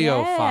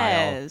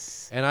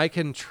audiophile. And I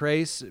can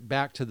trace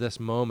back to this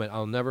moment.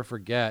 I'll never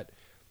forget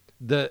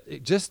the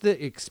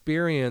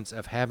experience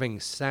of having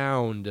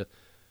sound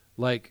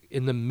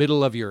in the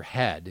middle of your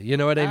head. You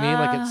know what I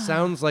mean? It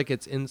sounds like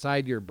it's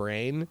inside your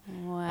brain.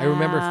 Wow. I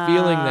remember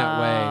feeling that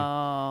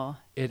way.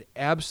 It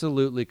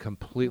absolutely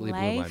completely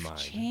blew my mind.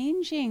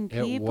 Life-changing,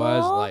 people. It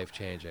was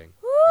life-changing.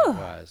 Woo. It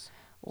was.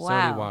 Wow.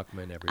 Sony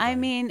Walkman, everybody. I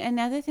mean,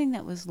 another thing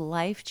that was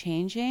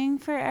life-changing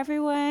for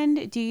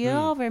everyone, do you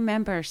all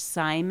remember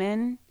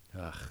Simon?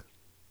 Ugh.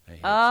 I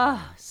hate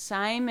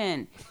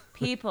Simon.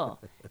 People.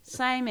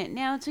 Simon.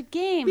 Now, it's a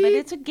game, but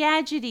it's a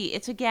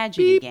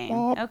gadgety game.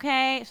 Bop.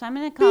 Okay? So I'm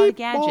going to call it a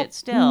gadget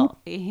still.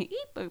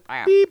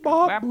 It's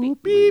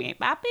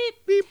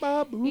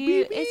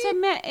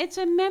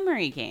a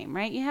memory game,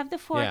 right? You have the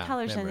four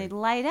colors and they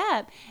light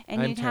up,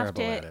 and you'd have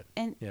to. At it.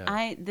 And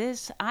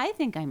I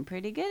think I'm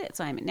pretty good at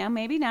Simon. Now,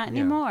 maybe not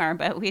anymore,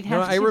 but we'd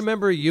have. I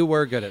remember you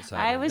were good at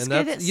Simon. I was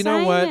good at Simon. You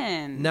know what?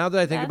 Now that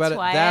I think about it,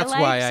 that's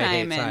why I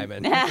hate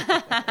Simon.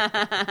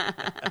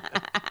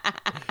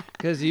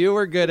 Because you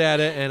were good at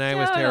it and I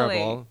was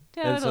terrible.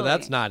 Totally. And so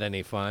that's not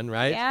any fun,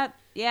 right? Yep.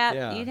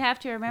 Yeah. You'd have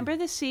to remember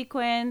the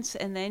sequence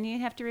and then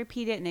you'd have to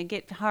repeat it and it'd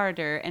get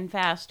harder and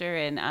faster.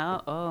 And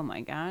oh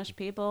my gosh,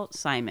 people,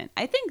 Simon.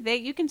 I think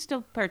you can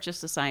still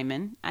purchase the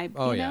Simon. I've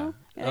seen them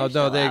at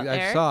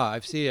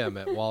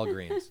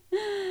Walgreens.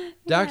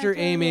 Dr.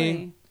 Totally.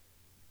 Amy,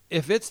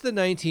 if it's the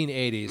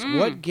 1980s,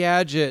 what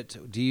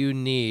gadget do you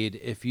need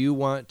if you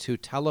want to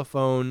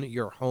telephone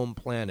your home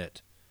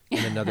planet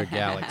in another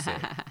galaxy?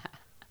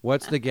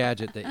 What's the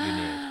gadget that you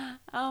need?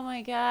 Oh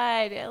my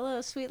God!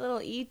 A sweet little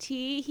ET.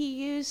 He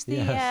used the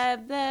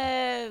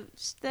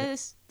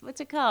what's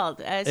it called?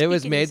 It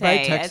was made by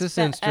Texas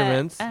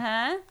Instruments.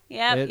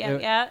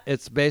 Yep.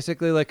 It's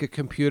basically like a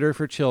computer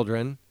for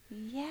children.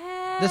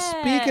 Yeah. The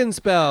Speak and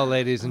Spell,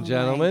 ladies and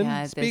gentlemen.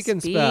 My God, Speak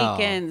and Spell.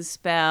 Speak and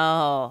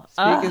Spell.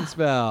 Speak and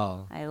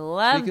Spell. I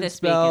love the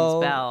Speak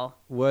and Spell.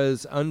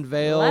 Was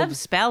unveiled. Love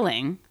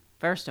spelling.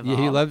 First of all,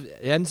 he loves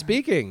and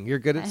speaking. You're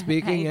good at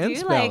speaking and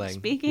spelling. I do like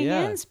speaking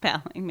and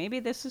spelling. Maybe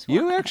this is why.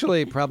 You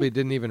actually probably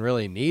didn't even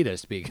really need a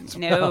speak and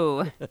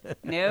spell.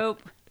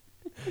 Nope.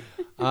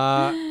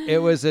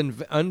 It was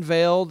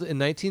unveiled in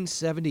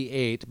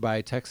 1978 by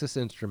Texas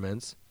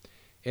Instruments.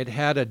 It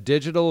had a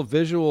digital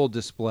visual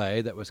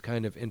display that was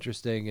kind of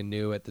interesting and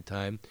new at the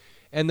time.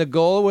 And the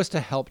goal was to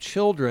help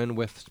children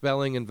with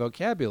spelling and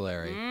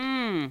vocabulary.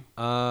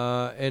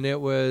 And it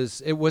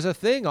was a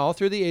thing all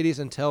through the 80s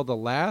until the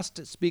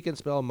last Speak and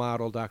Spell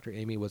model, Dr.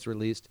 Amy, was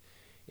released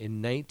in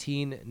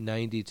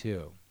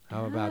 1992.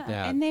 How about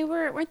that? And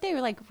weren't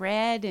they like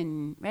red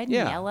and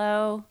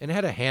yellow? And it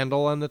had a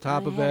handle on the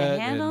top of it. A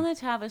handle on the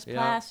top was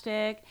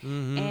plastic.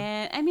 Mm-hmm.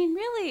 And I mean,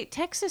 really,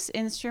 Texas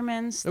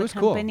Instruments, the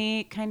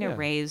company, kind of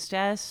raised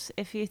us,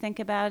 if you think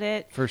about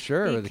it. For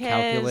sure, the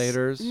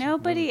calculators.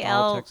 Nobody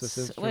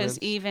else was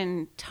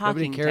even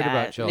talking. Nobody cared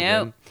about children.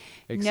 Nope.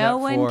 No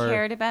one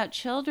cared about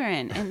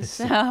children, and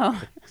so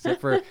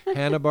except for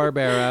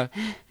Hanna-Barbera,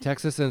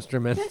 Texas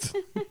Instruments.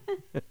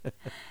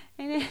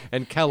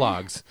 And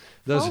Kellogg's.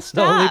 Those are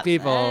the only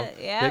people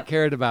that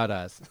cared about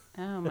us.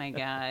 Oh, my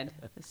God.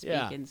 The Speak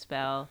and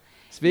Spell.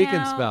 Speak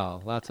and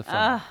Spell. Lots of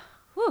fun.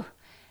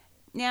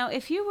 Now,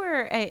 if you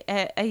were a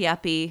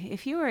yuppie,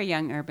 if you were a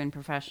young urban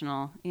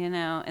professional, in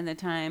the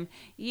time,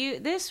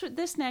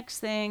 this next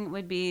thing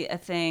would be a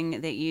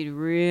thing that you'd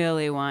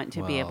really want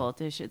to be able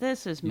to show.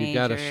 This is major. You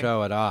got to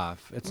show it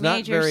off. It's not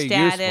major very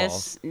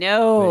status. useful.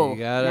 No,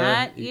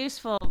 not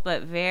useful,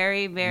 but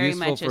very, very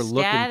useful much for a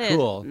status. Looking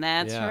cool.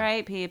 That's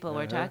right, people.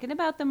 We're talking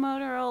about the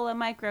Motorola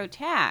Micro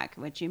Tac,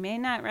 which you may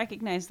not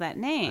recognize that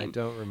name. I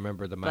don't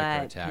remember the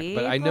Micro Tac,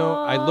 people... but I know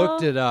I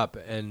looked it up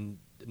and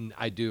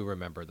I do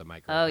remember the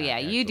Micro Tac. Oh, yeah,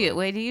 actually. you do.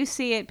 Wait till you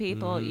see it,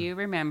 people. You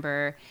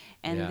remember.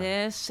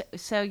 And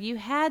so you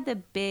had the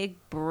big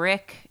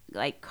brick,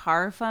 like,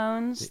 car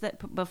phones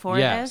that before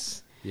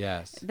this?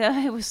 Yes.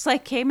 It was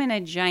like came in a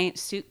giant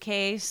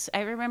suitcase. I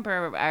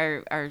remember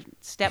our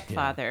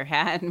stepfather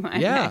had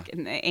mine back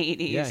in the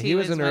 80s. Yeah, he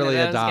was an early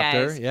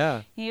adopter. Guys.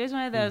 Yeah. He was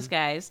one of those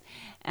guys.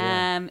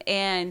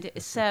 And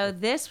so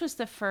this was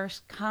the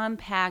first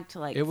compact,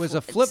 like it was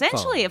a flip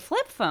essentially phone. A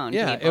flip phone.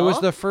 Yeah, people. it was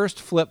the first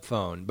flip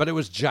phone, but it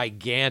was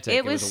gigantic.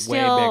 It was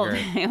still, way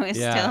bigger. It was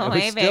still it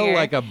way was bigger. Still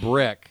like a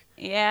brick.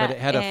 Yeah, but it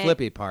had a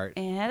flippy part.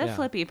 It had a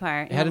flippy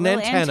part. It had an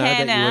antenna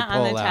that you would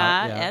pull on the top.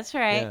 out. Yeah. That's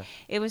right. Yeah.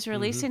 It was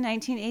released in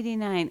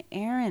 1989.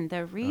 Aaron,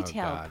 the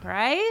retail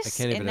price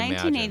I can't even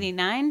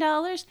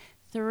 $1989.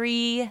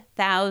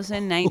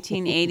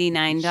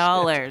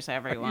 $3,1989,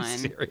 everyone. Are you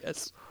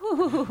serious?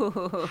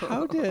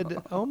 How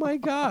did? Oh my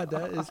God,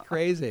 that is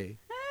crazy.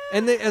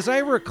 And as I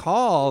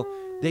recall,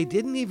 they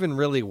didn't even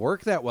really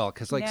work that well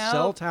because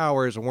cell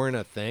towers weren't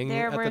a thing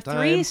at the time. There were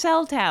 3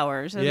 cell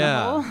towers in the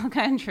whole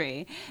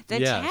country. The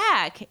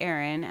TAC,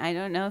 Aaron, I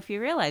don't know if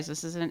you realize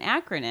this is an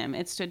acronym.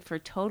 It stood for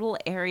Total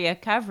Area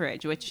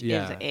Coverage, which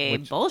is a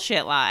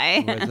bullshit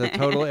lie. The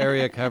total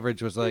area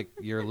coverage was like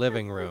your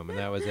living room, and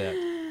that was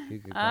it.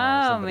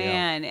 Oh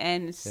man,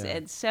 and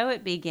so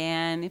it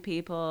began.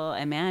 People,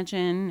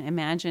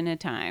 imagine a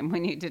time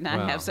when you did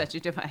not have such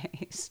a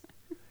device.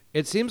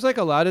 It seems like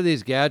a lot of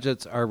these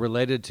gadgets are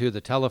related to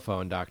the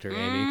telephone, Dr.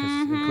 Amy,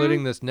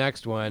 including this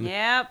next one.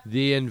 Yep.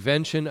 The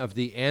invention of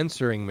the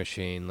answering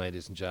machine,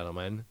 ladies and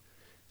gentlemen.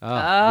 The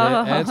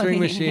answering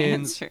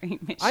machines.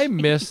 Answering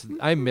machine.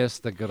 I miss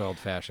the good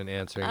old-fashioned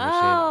answering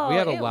machine. We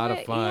had a lot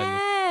of fun.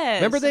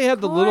 Yes, remember they had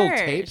the little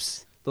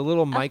tapes? The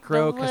little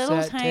micro cassette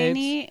little tapes?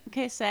 tiny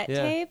cassette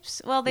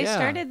tapes? Well, they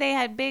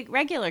had big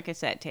regular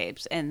cassette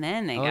tapes, and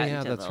then they got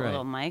into the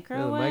little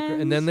micro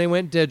ones. And then they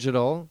went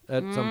digital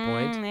at some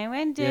point. They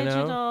went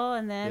digital,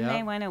 and then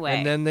they went away.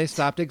 And then they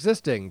stopped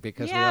existing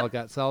because we all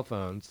got cell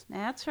phones.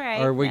 That's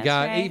right. Or we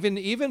got,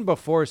 even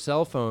before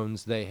cell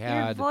phones, they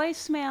had... Your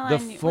voicemail. The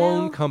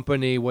phone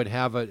company would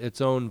have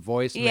its own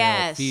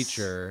voicemail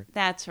feature.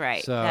 That's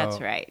right. So, that's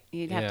right.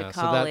 You'd have to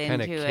call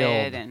into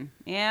it. And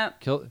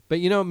But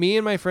me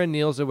and my friend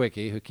Neil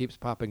Zawicki, who keeps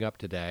popping up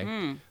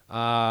today,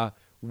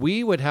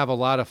 we would have a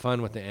lot of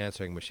fun with the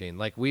answering machine.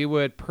 Like, we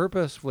would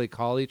purposefully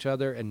call each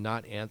other and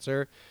not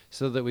answer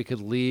so that we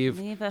could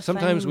leave.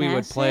 Sometimes we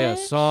would play a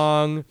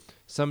song.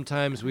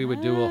 Sometimes we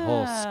would do a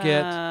whole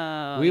skit.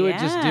 We would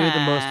just do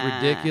the most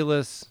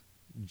ridiculous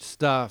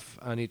stuff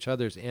on each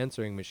other's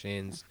answering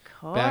machines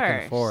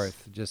back and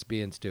forth, just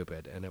being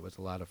stupid, and it was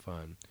a lot of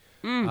fun.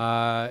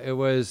 It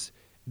was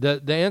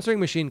the answering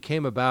machine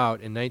came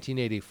about in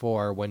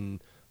 1984 when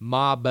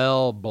Ma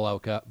Bell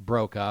broke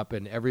up,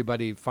 and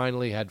everybody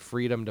finally had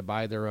freedom to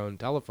buy their own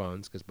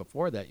telephones, because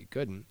before that you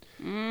couldn't.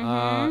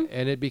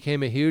 And it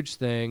became a huge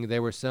thing. They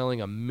were selling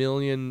 1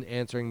 million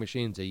answering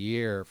machines a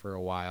year for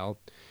a while.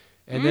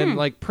 And then,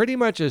 like, pretty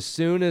much as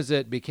soon as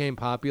it became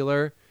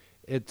popular,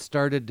 it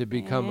started to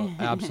become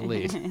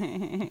obsolete.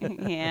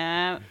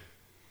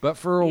 But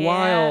for a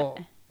while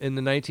in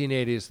the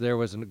 1980s, there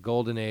was a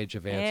golden age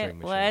of answering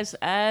machines. It was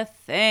a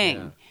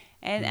thing.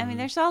 And I mean,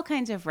 there's all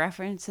kinds of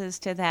references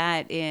to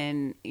that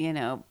in,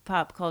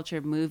 pop culture,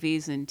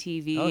 movies and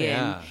TV.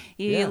 And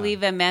you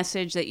leave a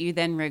message that you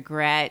then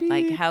regret.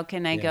 Like, how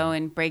can I go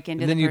and break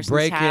into the person's house? And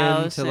then you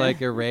break in to,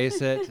 like,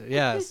 erase it.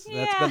 Yes,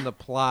 that's been the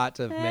plot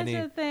of many.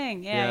 That's the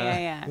thing.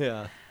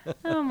 Yeah.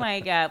 Oh,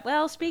 my God.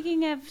 Well,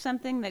 speaking of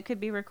something that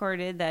could be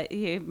recorded that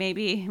you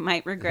maybe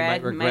might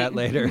regret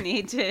later.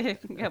 Need to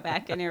go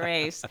back and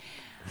erase.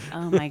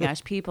 Oh my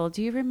gosh, people,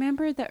 do you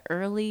remember the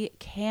early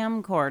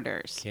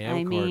camcorders?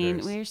 I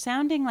mean, we're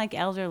sounding like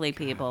elderly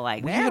people.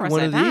 Like, there was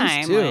a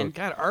time when...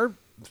 God, our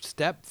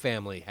step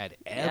family had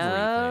everything.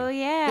 Oh,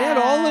 yeah. They had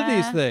all of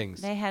these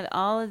things. They had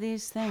all of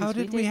these things. How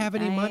did we have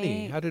any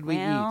money? How did we eat?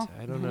 I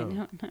don't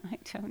know. I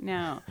don't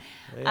know.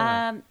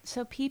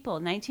 So people,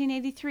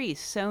 1983,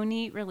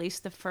 Sony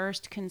released the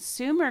first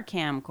consumer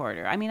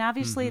camcorder. I mean,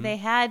 obviously they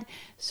had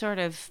sort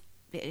of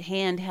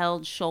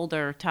handheld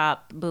shoulder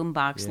top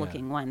boombox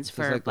looking ones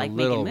for like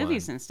making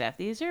movies and stuff.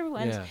 These are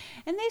ones,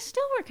 and they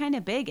still were kind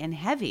of big and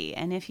heavy.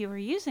 And if you were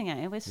using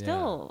it, it was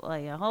still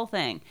like a whole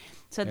thing.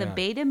 So the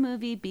Beta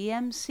Movie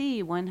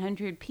BMC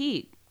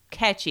 100p,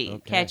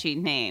 catchy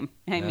name.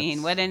 I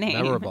mean, what a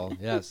name! Memorable,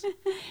 yes.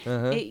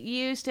 It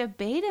used a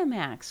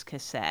Betamax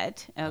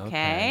cassette,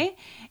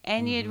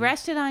 and you'd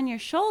rest it on your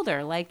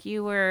shoulder like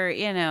you were,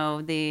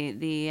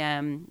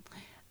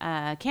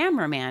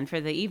 cameraman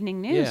for the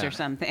evening news or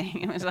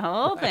something. It was a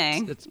whole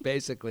thing. That's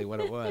basically what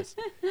it was.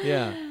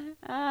 Yeah.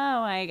 Oh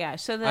my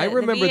gosh! So I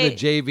remember the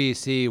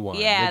JVC one.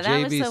 Yeah,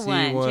 that was the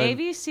one.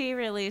 JVC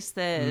released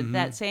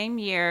that same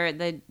year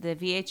the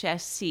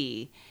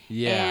VHS-C.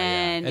 Yeah,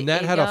 and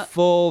that had a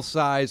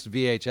full-sized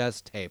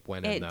VHS tape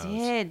in those. It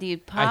did.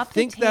 You'd pop I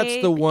think the tape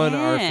that's the one in.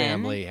 our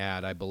family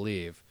had, I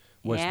believe,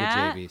 was the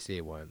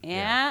JVC one.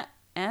 Yeah.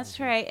 That's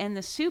right. And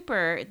the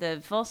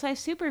full-size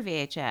Super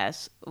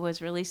VHS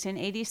was released in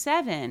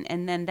 87.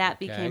 And then that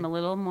became a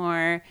little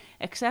more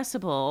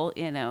accessible,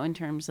 in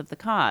terms of the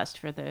cost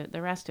for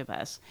the rest of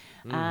us.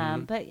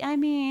 But, I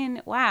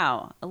mean,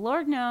 wow.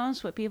 Lord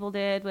knows what people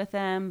did with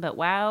them. But,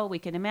 wow, we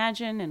can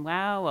imagine. And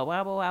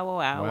wow.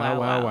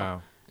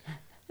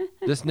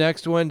 This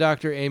next one,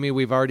 Dr. Amy,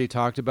 we've already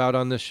talked about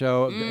on the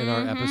show in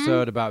our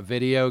episode about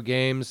video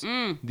games.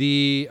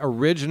 The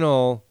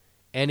original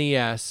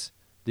NES,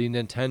 the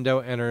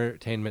Nintendo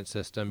Entertainment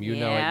System. You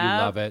know it. You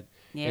love it.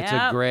 Yep. It's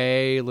a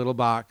gray little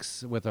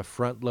box with a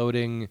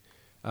front-loading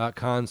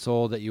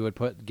console that you would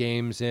put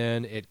games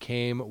in. It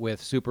came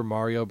with Super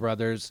Mario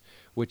Brothers,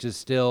 which is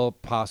still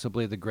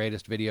possibly the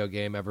greatest video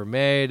game ever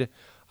made.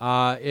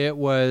 It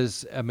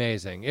was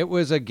amazing. It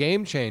was a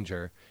game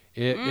changer.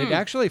 It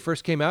actually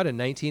first came out in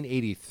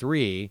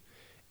 1983,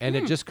 and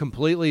it just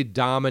completely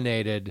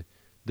dominated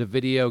the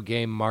video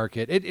game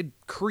market. It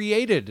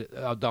created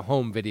the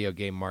home video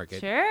game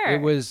market. Sure.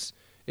 It was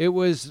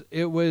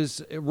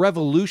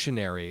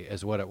revolutionary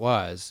is what it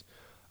was.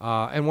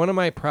 And one of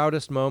my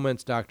proudest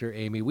moments, Dr.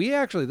 Amy,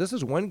 this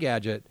is one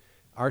gadget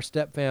our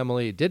step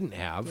family didn't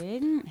have.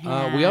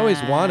 We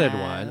always wanted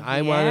one.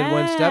 I wanted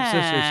one.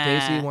 Stepsister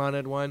Stacy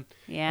wanted one.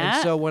 Yeah.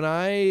 And so when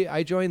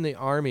I joined the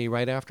Army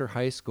right after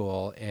high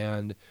school,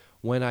 and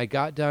when I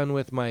got done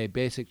with my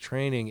basic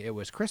training, it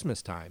was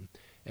Christmas time.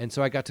 And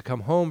so I got to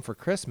come home for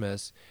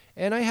Christmas,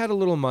 and I had a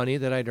little money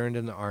that I'd earned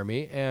in the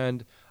Army,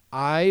 and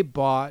I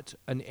bought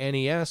an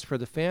NES for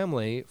the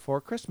family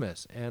for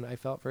Christmas, and I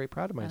felt very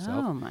proud of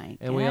myself. Oh my gosh!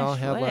 And we all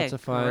had lots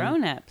of fun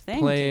grown-up thing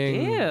playing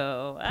to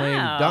do. playing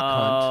Duck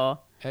Hunt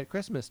at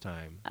Christmas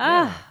time.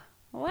 Wow!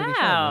 Pretty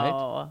fun,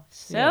 right?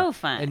 So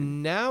fun.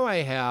 And now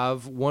I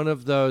have one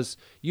of those.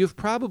 You've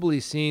probably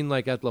seen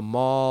like at the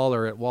mall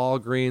or at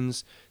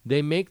Walgreens.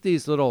 They make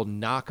these little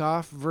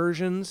knockoff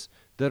versions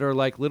that are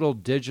like little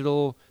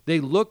digital.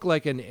 They look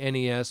like an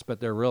NES, but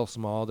they're real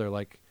small. They're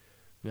like,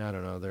 I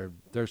don't know.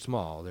 They're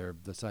small. They're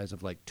the size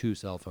of like 2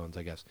 cell phones,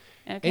 I guess.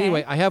 Okay.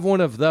 Anyway, I have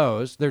one of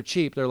those. They're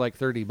cheap. They're like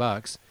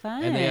 $30.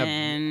 Fun. And they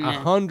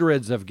have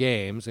hundreds of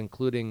games,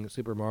 including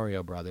Super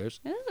Mario Brothers.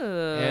 Ooh.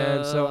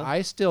 And so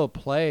I still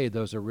play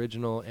those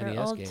original For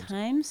NES old games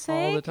time's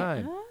sake? all the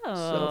time. Oh.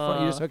 So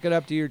fun. You just hook it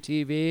up to your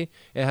TV.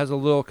 It has a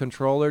little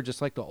controller,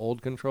 just like the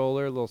old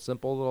controller, a little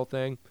simple little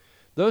thing.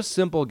 Those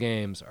simple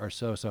games are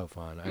so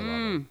fun. I love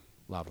them.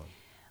 Love them.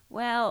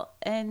 Well,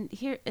 and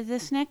here,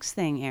 this next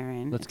thing,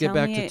 Aaron. Let's get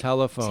back to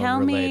telephone-related Tell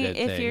me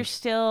if you're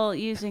still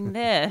using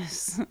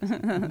this.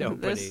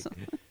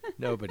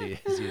 Nobody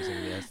is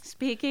using this.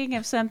 Speaking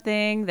of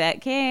something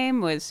that came,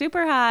 was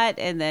super hot,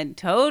 and then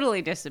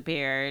totally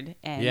disappeared.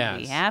 And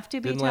we have to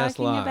be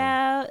talking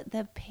about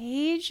the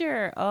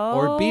pager. Oh,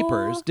 or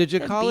beepers. Did you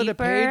call it a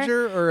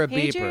pager or a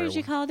beeper? Pagers,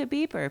 you call it a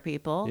beeper,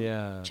 people.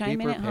 Yeah. Chime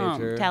beeper, in at home.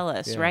 pager. Tell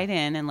us. Write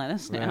in and let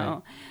us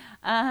know.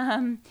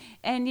 Right.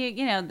 And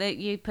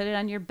you put it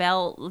on your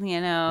belt,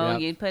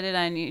 you put it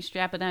on, you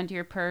strap it onto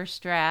your purse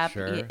strap,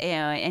 sure.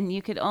 And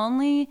you could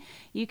only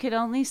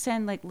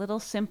send like little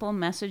simple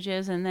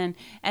messages. And then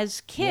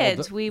as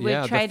kids, we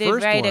would try to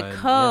write a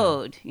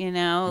code,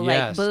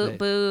 like boop,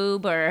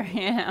 boob or,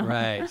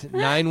 Right.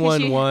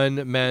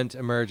 911 meant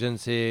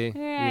emergency.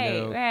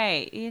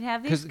 Right. You'd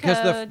have these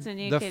codes and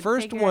you could the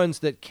first ones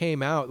that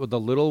came out with the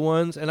little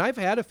ones, and I've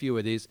had a few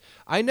of these.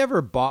 I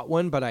never bought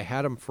one, but I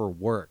had them for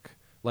work.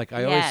 Like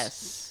I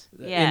always,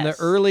 in the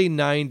early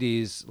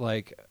 90s,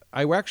 like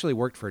I actually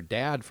worked for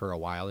Dad for a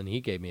while, and he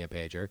gave me a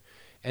pager.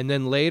 And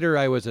then later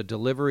I was a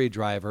delivery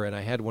driver, and I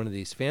had one of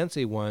these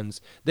fancy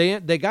ones. They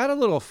got a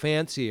little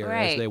fancier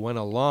as they went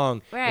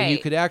along, and you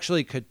could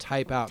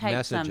type out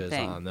messages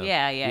on them.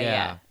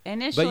 Yeah.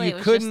 Initially, but it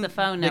was just the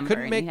phone number. They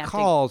couldn't make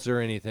calls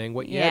or anything.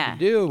 What you had to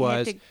do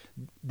was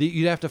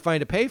you'd have to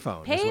find a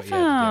payphone.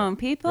 Payphone,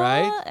 people.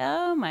 Right?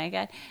 Oh, my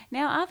God.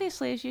 Now,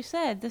 obviously, as you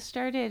said, this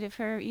started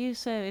for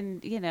use in,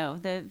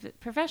 the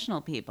professional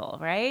people,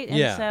 right? And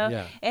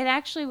it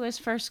actually was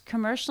first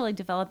commercially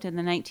developed in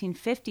the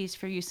 1950s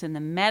for use in the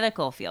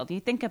medical field. You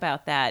think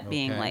about that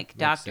being like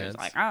doctors,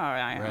 like,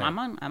 I'm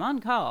on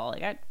call. I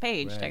got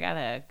paged. Right. I got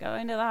to go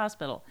into the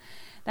hospital.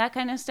 That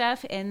kind of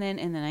stuff. And then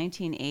in the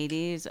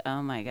 1980s,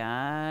 oh my God.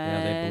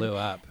 Yeah, they blew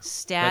up.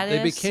 Status. But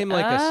they became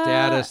like a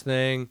status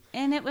thing.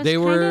 And it was a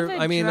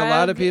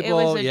lot of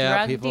people,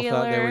 people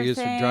thought they were used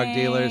for drug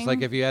dealers.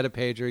 Like if you had a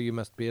pager, you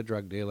must be a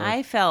drug dealer.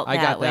 I felt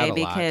that way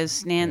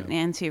because lot.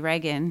 Nancy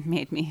Reagan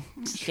made me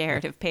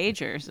scared of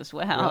pagers as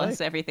well as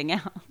everything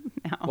else.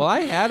 No. Well, I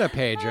had a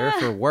pager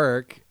for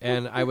work,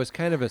 and I was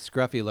kind of a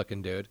scruffy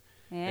looking dude.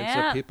 And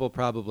so people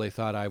probably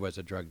thought I was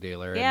a drug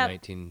dealer in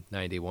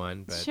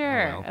 1991. But,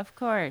 sure, of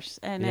course.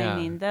 And I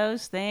mean,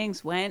 those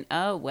things went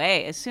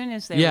away as soon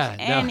as there was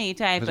any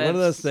type of one of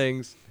those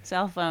things.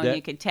 Cell phone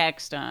you could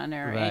text on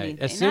or anything.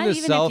 As soon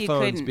as cell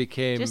phones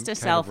became just a kind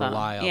cell of phone.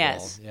 reliable.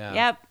 Yes. Yeah.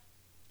 Yep.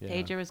 Yeah.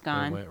 Pager was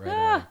gone. Went right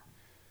away.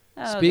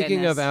 Oh,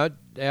 Speaking goodness. of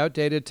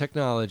outdated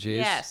technologies.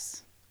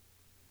 Yes.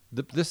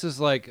 This is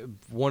like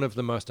one of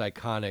the most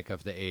iconic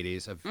of the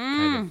 80s of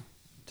kind of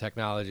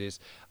technologies.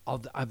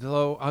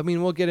 Although, I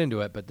mean, we'll get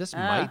into it, but this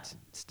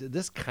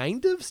this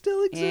kind of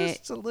still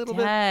exists a little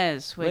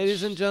bit.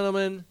 Ladies and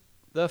gentlemen,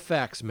 the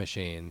fax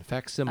machine,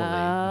 facsimile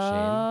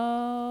machine.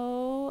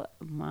 Oh,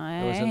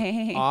 my It was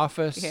an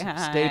office God.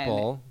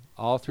 staple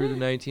all through the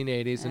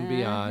 1980s and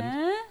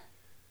beyond.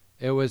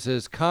 It was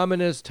as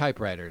common as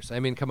typewriters. I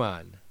mean, come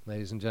on,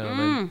 ladies and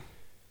gentlemen.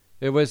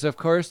 It was, of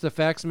course, the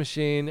fax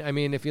machine. I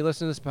mean, if you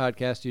listen to this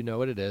podcast, you know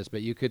what it is.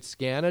 But you could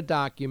scan a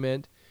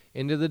document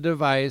into the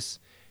device,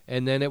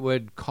 and then it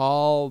would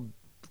call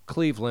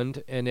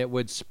Cleveland, and it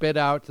would spit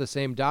out the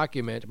same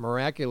document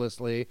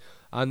miraculously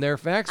on their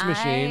fax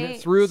machine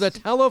through the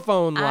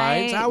telephone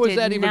lines. How is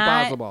that even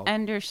possible? I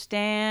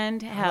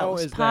understand how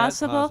it's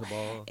possible.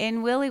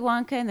 In Willy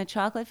Wonka and the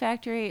Chocolate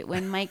Factory,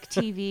 when Mike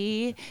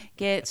TV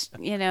gets,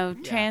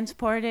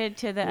 transported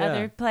to the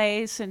other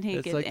place, and he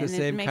it's gets like the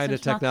same kind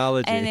of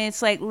technology, and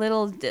it's like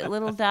little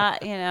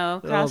dot,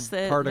 across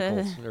the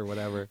particles or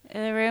whatever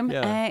the room.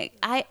 Yeah.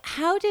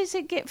 How does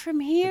it get from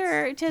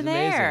here to it's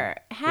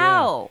there? amazing.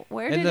 How? Yeah.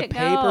 Where did it go? And the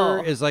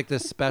paper is like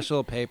this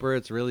special paper.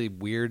 It's really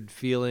weird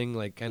feeling,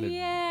 like kind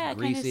of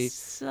greasy,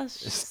 kind of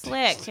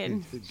slick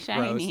and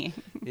shiny.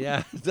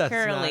 Yeah, that's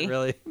curly. not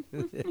really.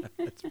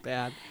 It's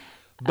bad,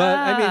 but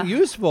I mean,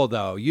 useful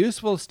though.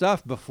 Useful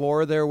stuff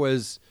before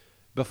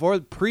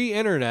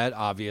pre-internet,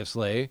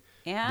 obviously.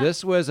 Yeah.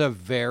 This was a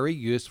very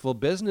useful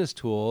business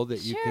tool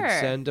that you could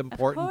send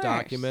important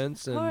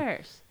documents,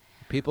 and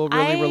people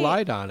really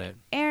relied on it.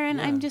 Aaron,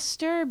 I'm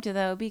disturbed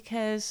though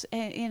because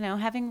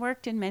having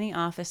worked in many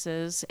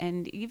offices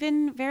and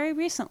even very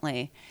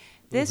recently.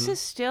 This is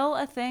still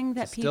a thing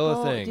that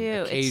people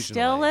do. It's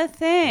still a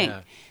thing.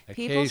 Yeah.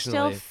 People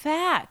still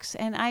fax.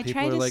 And I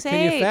try to say...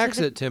 Can you fax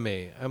it to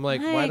me? I'm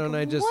like, why don't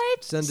I just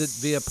send it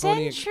via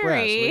Pony Express? What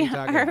are you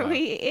talking about?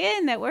 We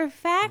in that we're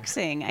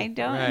faxing? I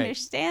don't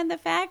understand the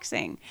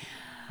faxing.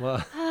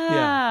 Well,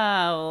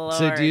 Lord.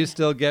 So do you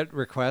still get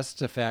requests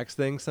to fax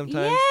things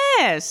sometimes?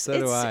 Yes.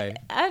 So do I.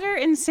 Utter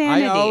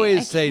insanity. I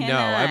always say no.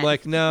 I'm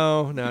like,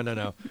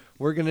 no.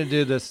 We're going to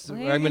do this.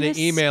 I'm going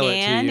to email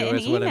it to you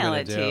is what I'm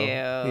going to do.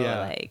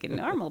 Yeah. Like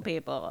normal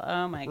people.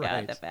 Oh, my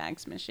God, the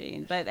fax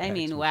machine. But, I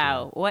mean,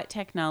 wow, what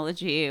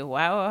technology.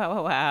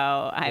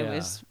 Wow. I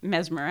was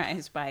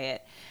mesmerized by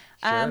it.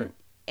 Sure.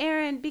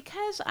 Aaron,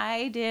 because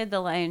I did the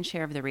lion's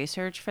share of the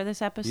research for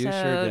this episode, you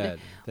sure did.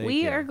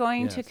 We are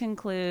going to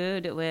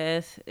conclude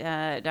with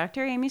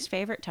Dr. Amy's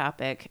favorite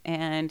topic.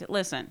 And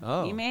listen,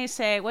 you may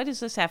say, what does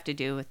this have to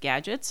do with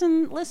gadgets?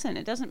 And listen,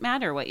 it doesn't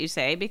matter what you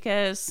say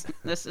because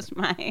this is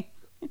my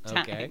time.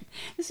 Okay.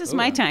 This is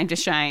my time to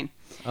shine.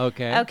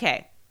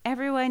 Okay.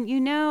 Everyone,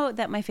 you know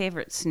that my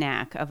favorite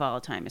snack of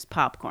all time is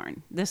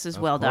popcorn. This is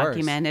well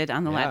documented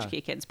on the Latchkey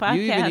Kids podcast.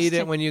 You even eat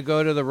it when you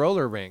go to the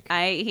roller rink.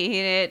 I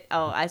eat it.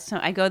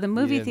 I go to the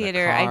movie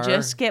theater. I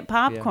just get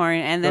popcorn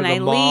and then I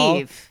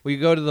leave. We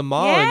go to the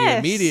mall and you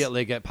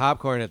immediately get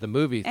popcorn at the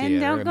movie theater.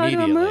 And don't go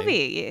to a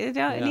movie. You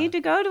don't need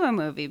to go to a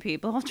movie,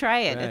 people.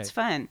 Try it. Right. It's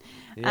fun.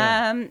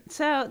 Yeah.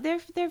 So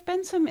there've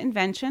been some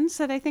inventions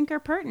that I think are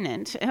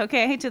pertinent,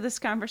 to this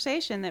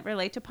conversation that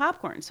relate to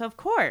popcorn. So, of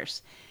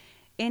course,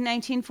 in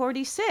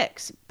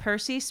 1946,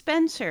 Percy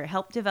Spencer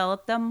helped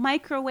develop the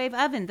microwave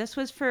oven. This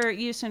was for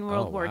use in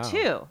World War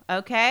II.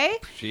 Okay,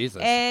 Jesus,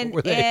 and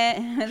what were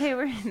they?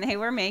 They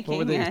were making.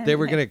 What were they? They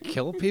were going to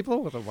kill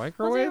people with a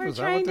microwave. Well, they were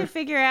trying to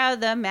figure out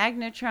the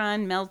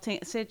magnetron melting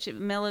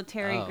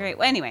military grade.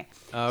 Well, anyway,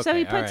 so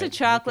he puts a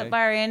chocolate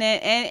bar in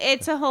it, and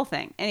it's a whole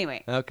thing.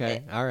 Anyway, all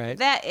right.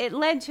 That it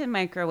led to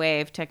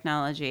microwave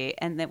technology,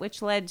 and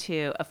which led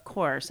to, of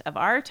course, of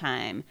our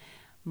time,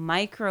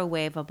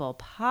 microwavable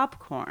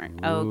popcorn.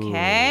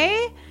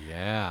 Okay.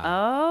 Yeah.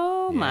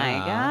 Oh my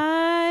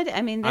God.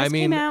 I mean, this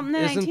came out in the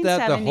 1970s. Isn't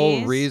that the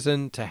whole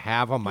reason to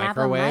have a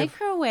microwave? Have a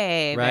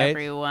microwave, right?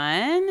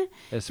 Everyone.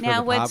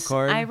 Now, what's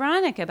popcorn?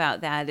 ironic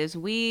about that is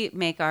we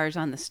make ours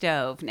on the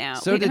stove now.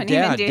 So did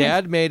Dad.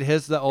 Dad made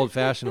his the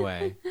old-fashioned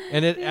way,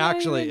 and it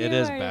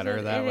is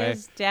better that way. It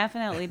is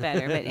definitely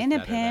better, but in a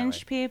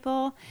pinch,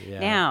 people. Yeah.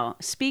 Now,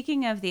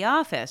 speaking of the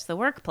office, the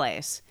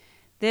workplace.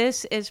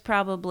 This is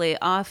probably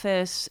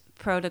office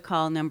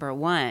protocol number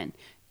 1.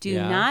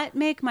 Do not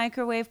make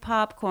microwave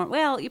popcorn.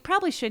 Well, you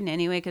probably shouldn't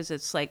anyway because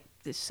it's like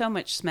there's so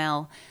much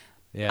smell.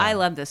 Yeah. I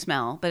love the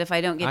smell, but if I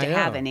don't get to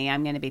have any,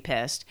 I'm going to be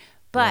pissed.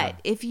 But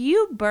if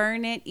you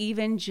burn it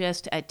even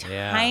just a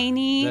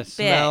tiny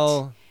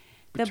bit,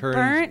 The turns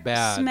burnt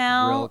bad real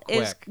smell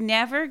quick. is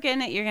never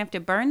gonna. You're gonna have to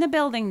burn the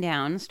building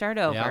down, start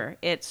over.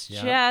 It's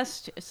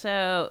just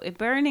so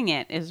burning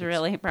it is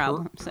really a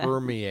problem.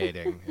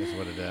 Permeating is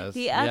what it is.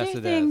 The other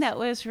thing that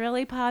was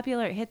really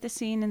popular, it hit the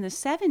scene in the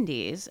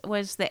 70s,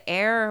 was the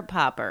air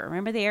popper.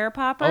 Remember the air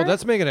popper? Oh,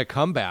 that's making a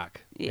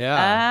comeback.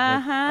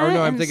 Yeah. Or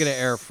no, I'm thinking of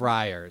air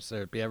fryers.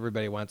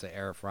 Everybody wants an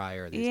air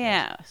fryer these days.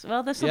 Yeah.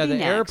 Well, this will be the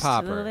next. air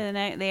popper.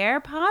 The air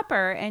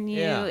popper, and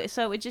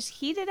so it would just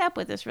heat it up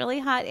with this really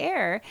hot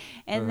air,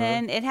 and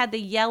then it had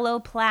the yellow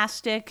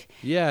plastic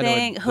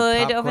thing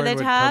hood over the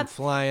top. Come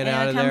flying and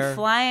out it of would there. come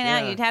flying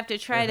out. You'd have to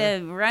try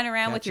to run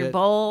around with your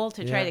bowl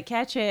to try to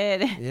catch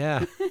it.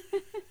 Yeah.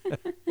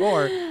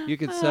 Or you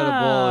could set a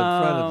bowl in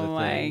front of the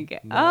thing.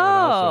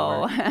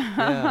 Oh my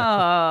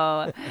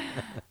God.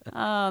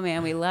 Oh,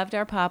 man, we loved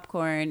our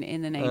popcorn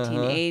in the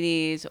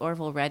 1980s.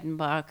 Orville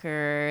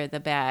Redenbacher, the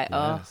bat.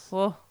 Yes.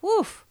 Oh,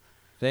 woof.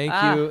 Thank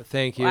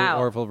you,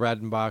 Orville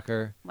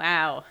Redenbacher.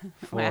 Wow.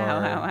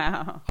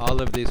 Wow. All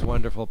of these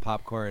wonderful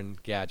popcorn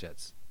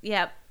gadgets.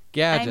 Yep.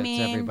 Gadgets,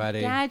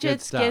 everybody.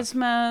 Gadgets,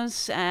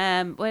 gizmos,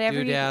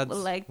 whatever Doodads, you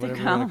like to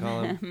whatever call you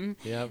call them.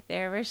 Yep.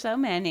 There were so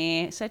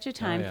many. Such a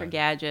time for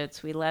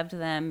gadgets. We loved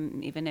them,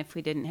 even if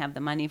we didn't have the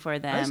money for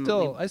them.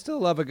 I still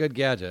love a good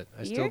gadget.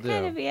 I still do. You're a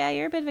bit of a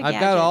gadget I've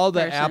got all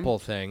the person. Apple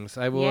things,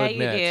 I will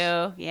admit.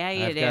 Yeah,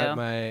 you do. I've got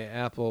my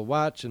Apple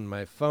Watch and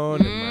my phone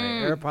and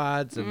my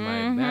AirPods and my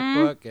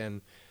MacBook,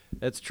 and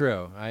it's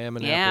true. I am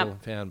an Apple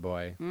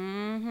fanboy.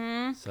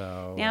 Mm-hmm.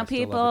 So now, I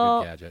still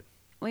love a good gadget.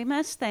 We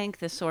must thank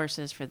the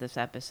sources for this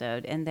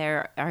episode, and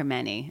there are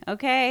many.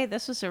 Okay,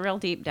 this was a real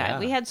deep dive.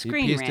 We had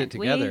Screen Rant.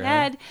 We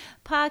had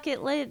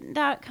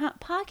PocketLint.com.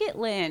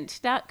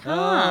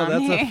 Oh,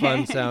 that's a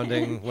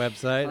fun-sounding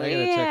website. I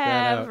gotta check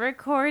that out.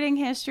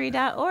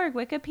 RecordingHistory.org,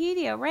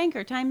 Wikipedia,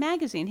 Ranker, Time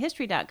Magazine,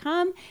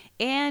 History.com,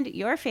 and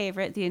your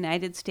favorite, the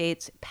United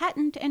States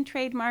Patent and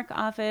Trademark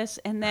Office,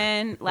 and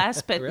then,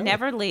 last but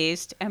never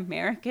least,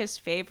 America's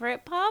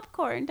favorite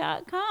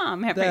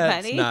Popcorn.com. Everybody,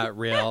 that's not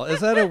real. Is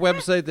that a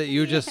website that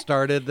you just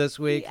started this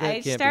week?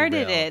 I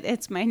started it.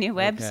 It's my new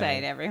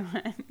website,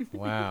 everyone.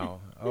 Wow.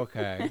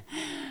 Okay.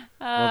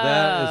 Well,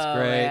 that is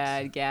great.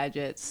 Man,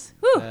 gadgets.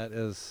 Whew. That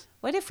is.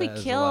 What if we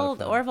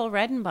killed Orville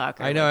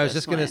Redenbacher? I know. I was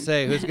just going to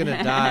say, who's going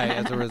to die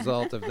as a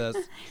result of this?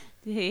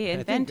 The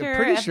inventor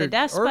of the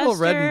Dustbuster. Orville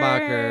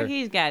Redenbacher.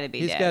 He's got to be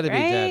dead. He's got to be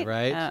dead,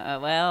 right?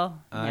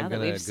 Well, now that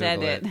we've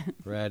said it.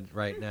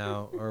 Right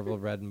now, Orville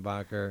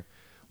Redenbacher.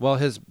 Well,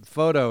 his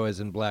photo is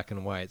in black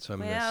and white, so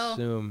I'm going to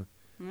assume.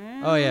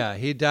 Oh yeah,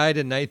 he died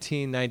in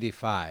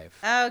 1995.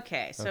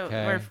 Okay, so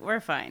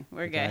we're fine.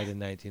 We're good. Died in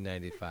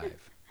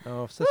 1995.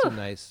 Oh, such a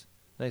nice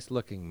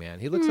looking man.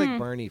 He looks like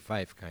Barney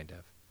Fife, kind of.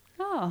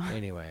 Oh.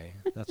 Anyway,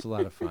 that's a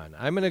lot of fun.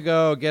 I'm gonna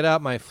go get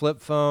out my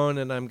flip phone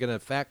and I'm gonna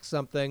fax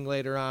something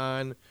later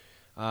on.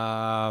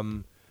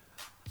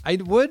 I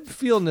would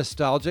feel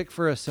nostalgic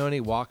for a Sony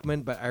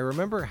Walkman, but I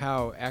remember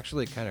how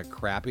actually kind of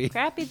crappy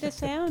the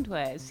sound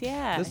was.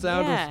 Yeah. The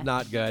sound was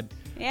not good.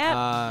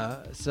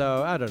 Yeah.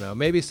 So I don't know.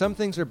 Maybe some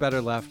things are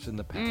better left in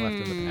the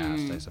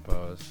past, I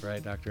suppose.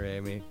 Right, Dr.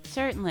 Amy?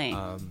 Certainly.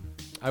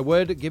 I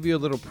would give you a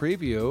little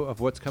preview of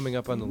what's coming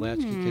up on the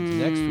Latchkey Kids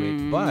next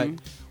week, but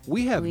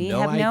we have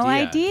no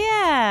idea.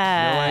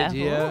 No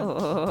idea.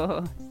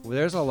 Ooh. Well,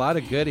 there's a lot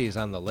of goodies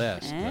on the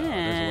list. There's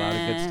a lot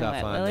of good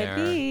stuff on there. What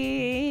will it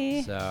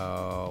be?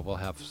 So we'll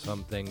have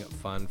something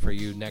fun for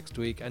you next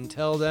week.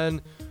 Until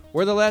then,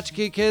 we're the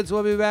Latchkey Kids.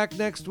 We'll be back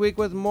next week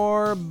with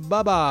more.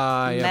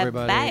 Bye-bye,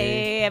 everybody. Bye-bye,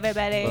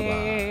 everybody.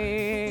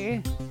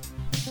 Bye-bye.